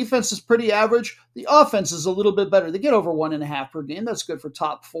year, the defense is pretty average. The offense is a little bit better. They get over 1.5 per game. That's good for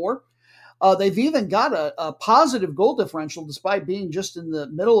top 4. They've even got a positive goal differential despite being just in the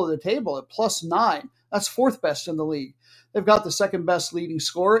middle of the table at +9. That's 4th best in the league. They've got the 2nd best leading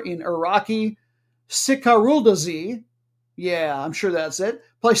scorer in Iraqi Sikaruldazi. Yeah, I'm sure that's it.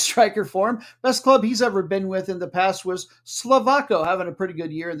 Plays striker form. Best club he's ever been with in the past was Slovako, having a pretty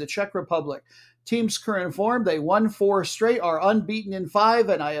good year in the Czech Republic. Team's current form, they won 4 straight, are unbeaten in 5,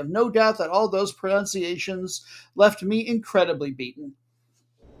 and I have no doubt that all those pronunciations left me incredibly beaten.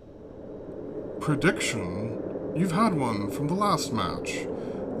 Prediction? You've had one from the last match.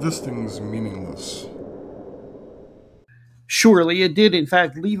 This thing's meaningless. Surely it did, in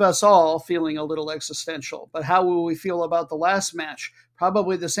fact, leave us all feeling a little existential. But how will we feel about the last match?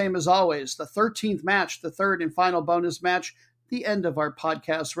 Probably the same as always. The 13th match, the third and final bonus match, the end of our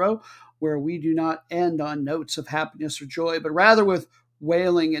podcast row, where we do not end on notes of happiness or joy, but rather with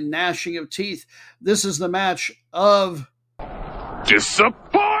wailing and gnashing of teeth. This is the match of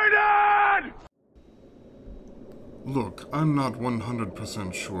disappointed! Look, I'm not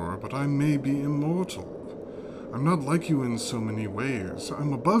 100% sure, but I may be immortal. I'm not like you in so many ways.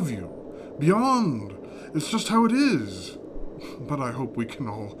 I'm above you. Beyond. It's just how it is. But I hope we can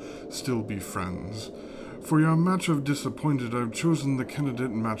all still be friends. For your match of disappointed, I've chosen the candidate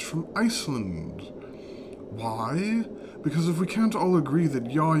match from Iceland. Why? Because if we can't all agree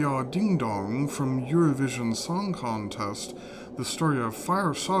that Ya Ya Ding Dong from Eurovision Song Contest, the story of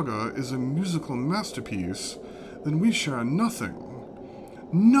Fire Saga, is a musical masterpiece, then we share nothing.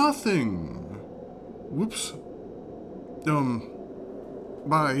 Nothing! Whoops.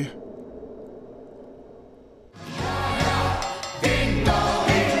 Bye.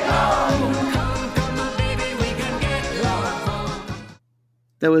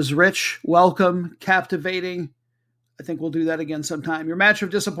 That was rich, welcome, captivating. I think we'll do that again sometime. Your match of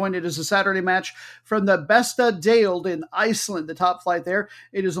disappointed is a Saturday match from the Besta Deild in Iceland, the top flight there.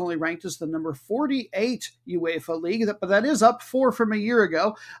 It is only ranked as the number 48 UEFA League, but that is up 4 from a year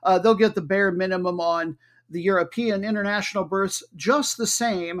ago. They'll get the bare minimum on the European international berths just the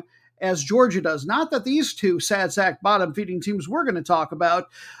same as Georgia does. Not that these two sad sack bottom feeding teams we're going to talk about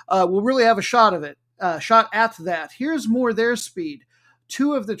will really have a shot at that. Here's more their speed.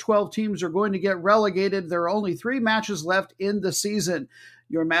 2 of the 12 teams are going to get relegated. There are only 3 matches left in the season.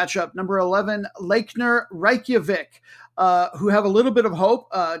 Your matchup, number 11, Leikner Reykjavik, who have a little bit of hope.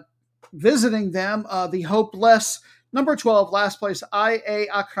 Visiting them, the hopeless, number 12, last place, IA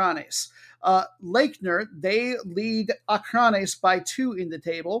Akranes. Leikner, they lead Akranes by 2 in the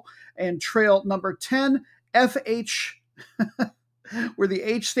table and trail number 10, FH, where the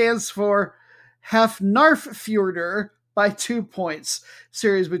H stands for Hafnarfjordur, by 2 points.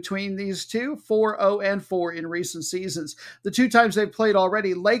 Series between these two, 4-0-4 in recent seasons. The 2 times they've played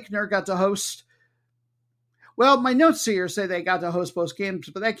already, Leikner got to host. Well, my notes here say they got to host both games,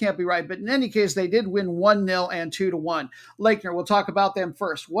 but that can't be right. But in any case, they did win 1-0 and 2-1. Leikner, we'll talk about them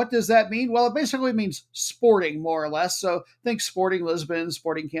first. What does that mean? Well, it basically means Sporting, more or less. So think Sporting Lisbon,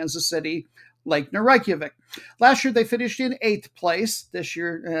 Sporting Kansas City, Leikner Reykjavik. Last year, they finished in 8th place. This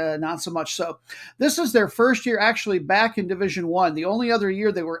year, not so much so. This is their first year actually back in Division 1. The only other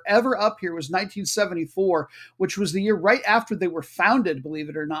year they were ever up here was 1974, which was the year right after they were founded, believe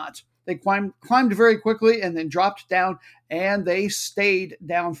it or not. They climbed very quickly and then dropped down, and they stayed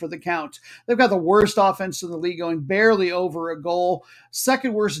down for the count. They've got the worst offense in the league, going barely over a goal.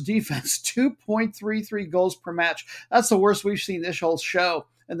 Second worst defense, 2.33 goals per match. That's the worst we've seen this whole show,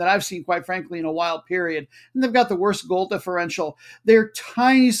 and that I've seen, quite frankly, in a while period. And they've got the worst goal differential. Their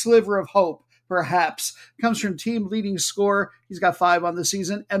tiny sliver of hope, perhaps, comes from team leading scorer. He's got 5 on the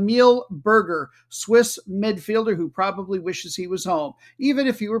season. Emil Berger, Swiss midfielder who probably wishes he was home, even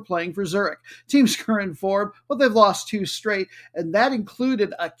if he were playing for Zurich. Team's current form, well, they've lost 2 straight, and that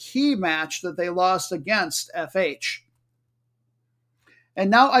included a key match that they lost against FH. And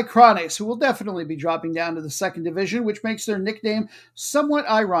now Akranes, who will definitely be dropping down to the 2nd division, which makes their nickname somewhat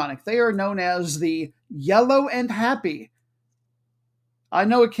ironic. They are known as the Yellow and Happy. I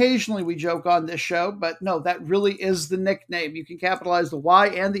know occasionally we joke on this show, but no, that really is the nickname. You can capitalize the Y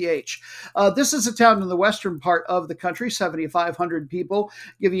and the H. This is a town in the western part of the country, 7,500 people.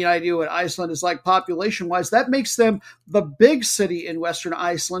 Giving you an idea what Iceland is like population-wise, that makes them the big city in western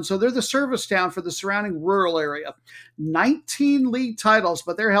Iceland, so they're the service town for the surrounding rural area. 19 league titles,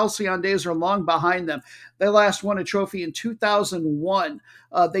 but their halcyon days are long behind them. They last won a trophy in 2001.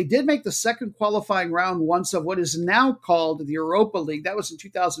 They did make the second qualifying round once of what is now called the Europa League. That was in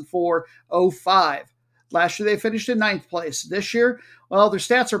 2004-05. Last year, they finished in 9th place. This year, well, their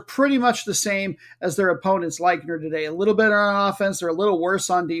stats are pretty much the same as their opponents, Leikner, today. A little better on offense. They're a little worse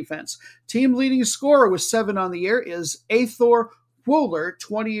on defense. Team leading scorer with 7 on the year is Eyþór Wöhler,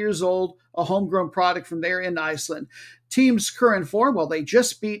 20 years old, a homegrown product from there in Iceland. Team's current form, well, they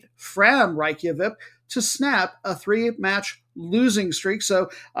just beat Fram Reykjavik to snap a 3-match losing streak. So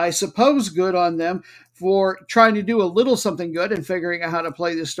I suppose good on them for trying to do a little something good and figuring out how to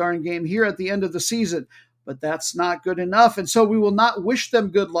play this darn game here at the end of the season. But that's not good enough. And so we will not wish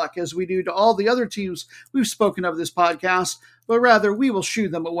them good luck as we do to all the other teams we've spoken of this podcast, but rather we will shoo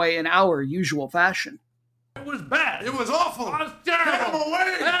them away in our usual fashion. It was bad. It was awful. It was terrible. Get him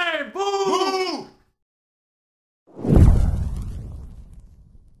away. Hey, boo! Boo!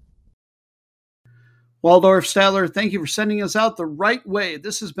 Waldorf Stadler, thank you for sending us out the right way.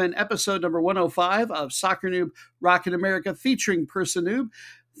 This has been episode number 105 of Soccer Noob Rockin' America featuring Person Noob.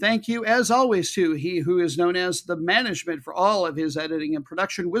 Thank you, as always, to he who is known as the management for all of his editing and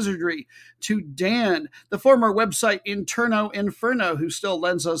production wizardry, to Dan, the former website Interno Inferno, who still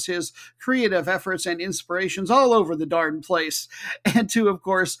lends us his creative efforts and inspirations all over the darn place, and to, of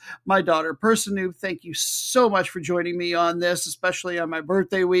course, my daughter, Person Noob. Thank you so much for joining me on this, especially on my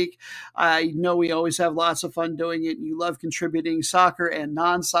birthday week. I know we always have lots of fun doing it, and you love contributing soccer and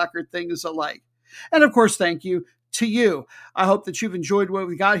non-soccer things alike. And, of course, thank you to you. I hope that you've enjoyed what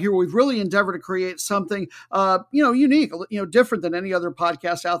we got here. We've really endeavored to create something, unique, different than any other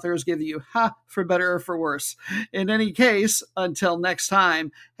podcast out there is giving you, for better or for worse. In any case, until next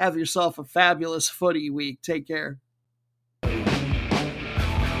time, have yourself a fabulous footy week. Take care.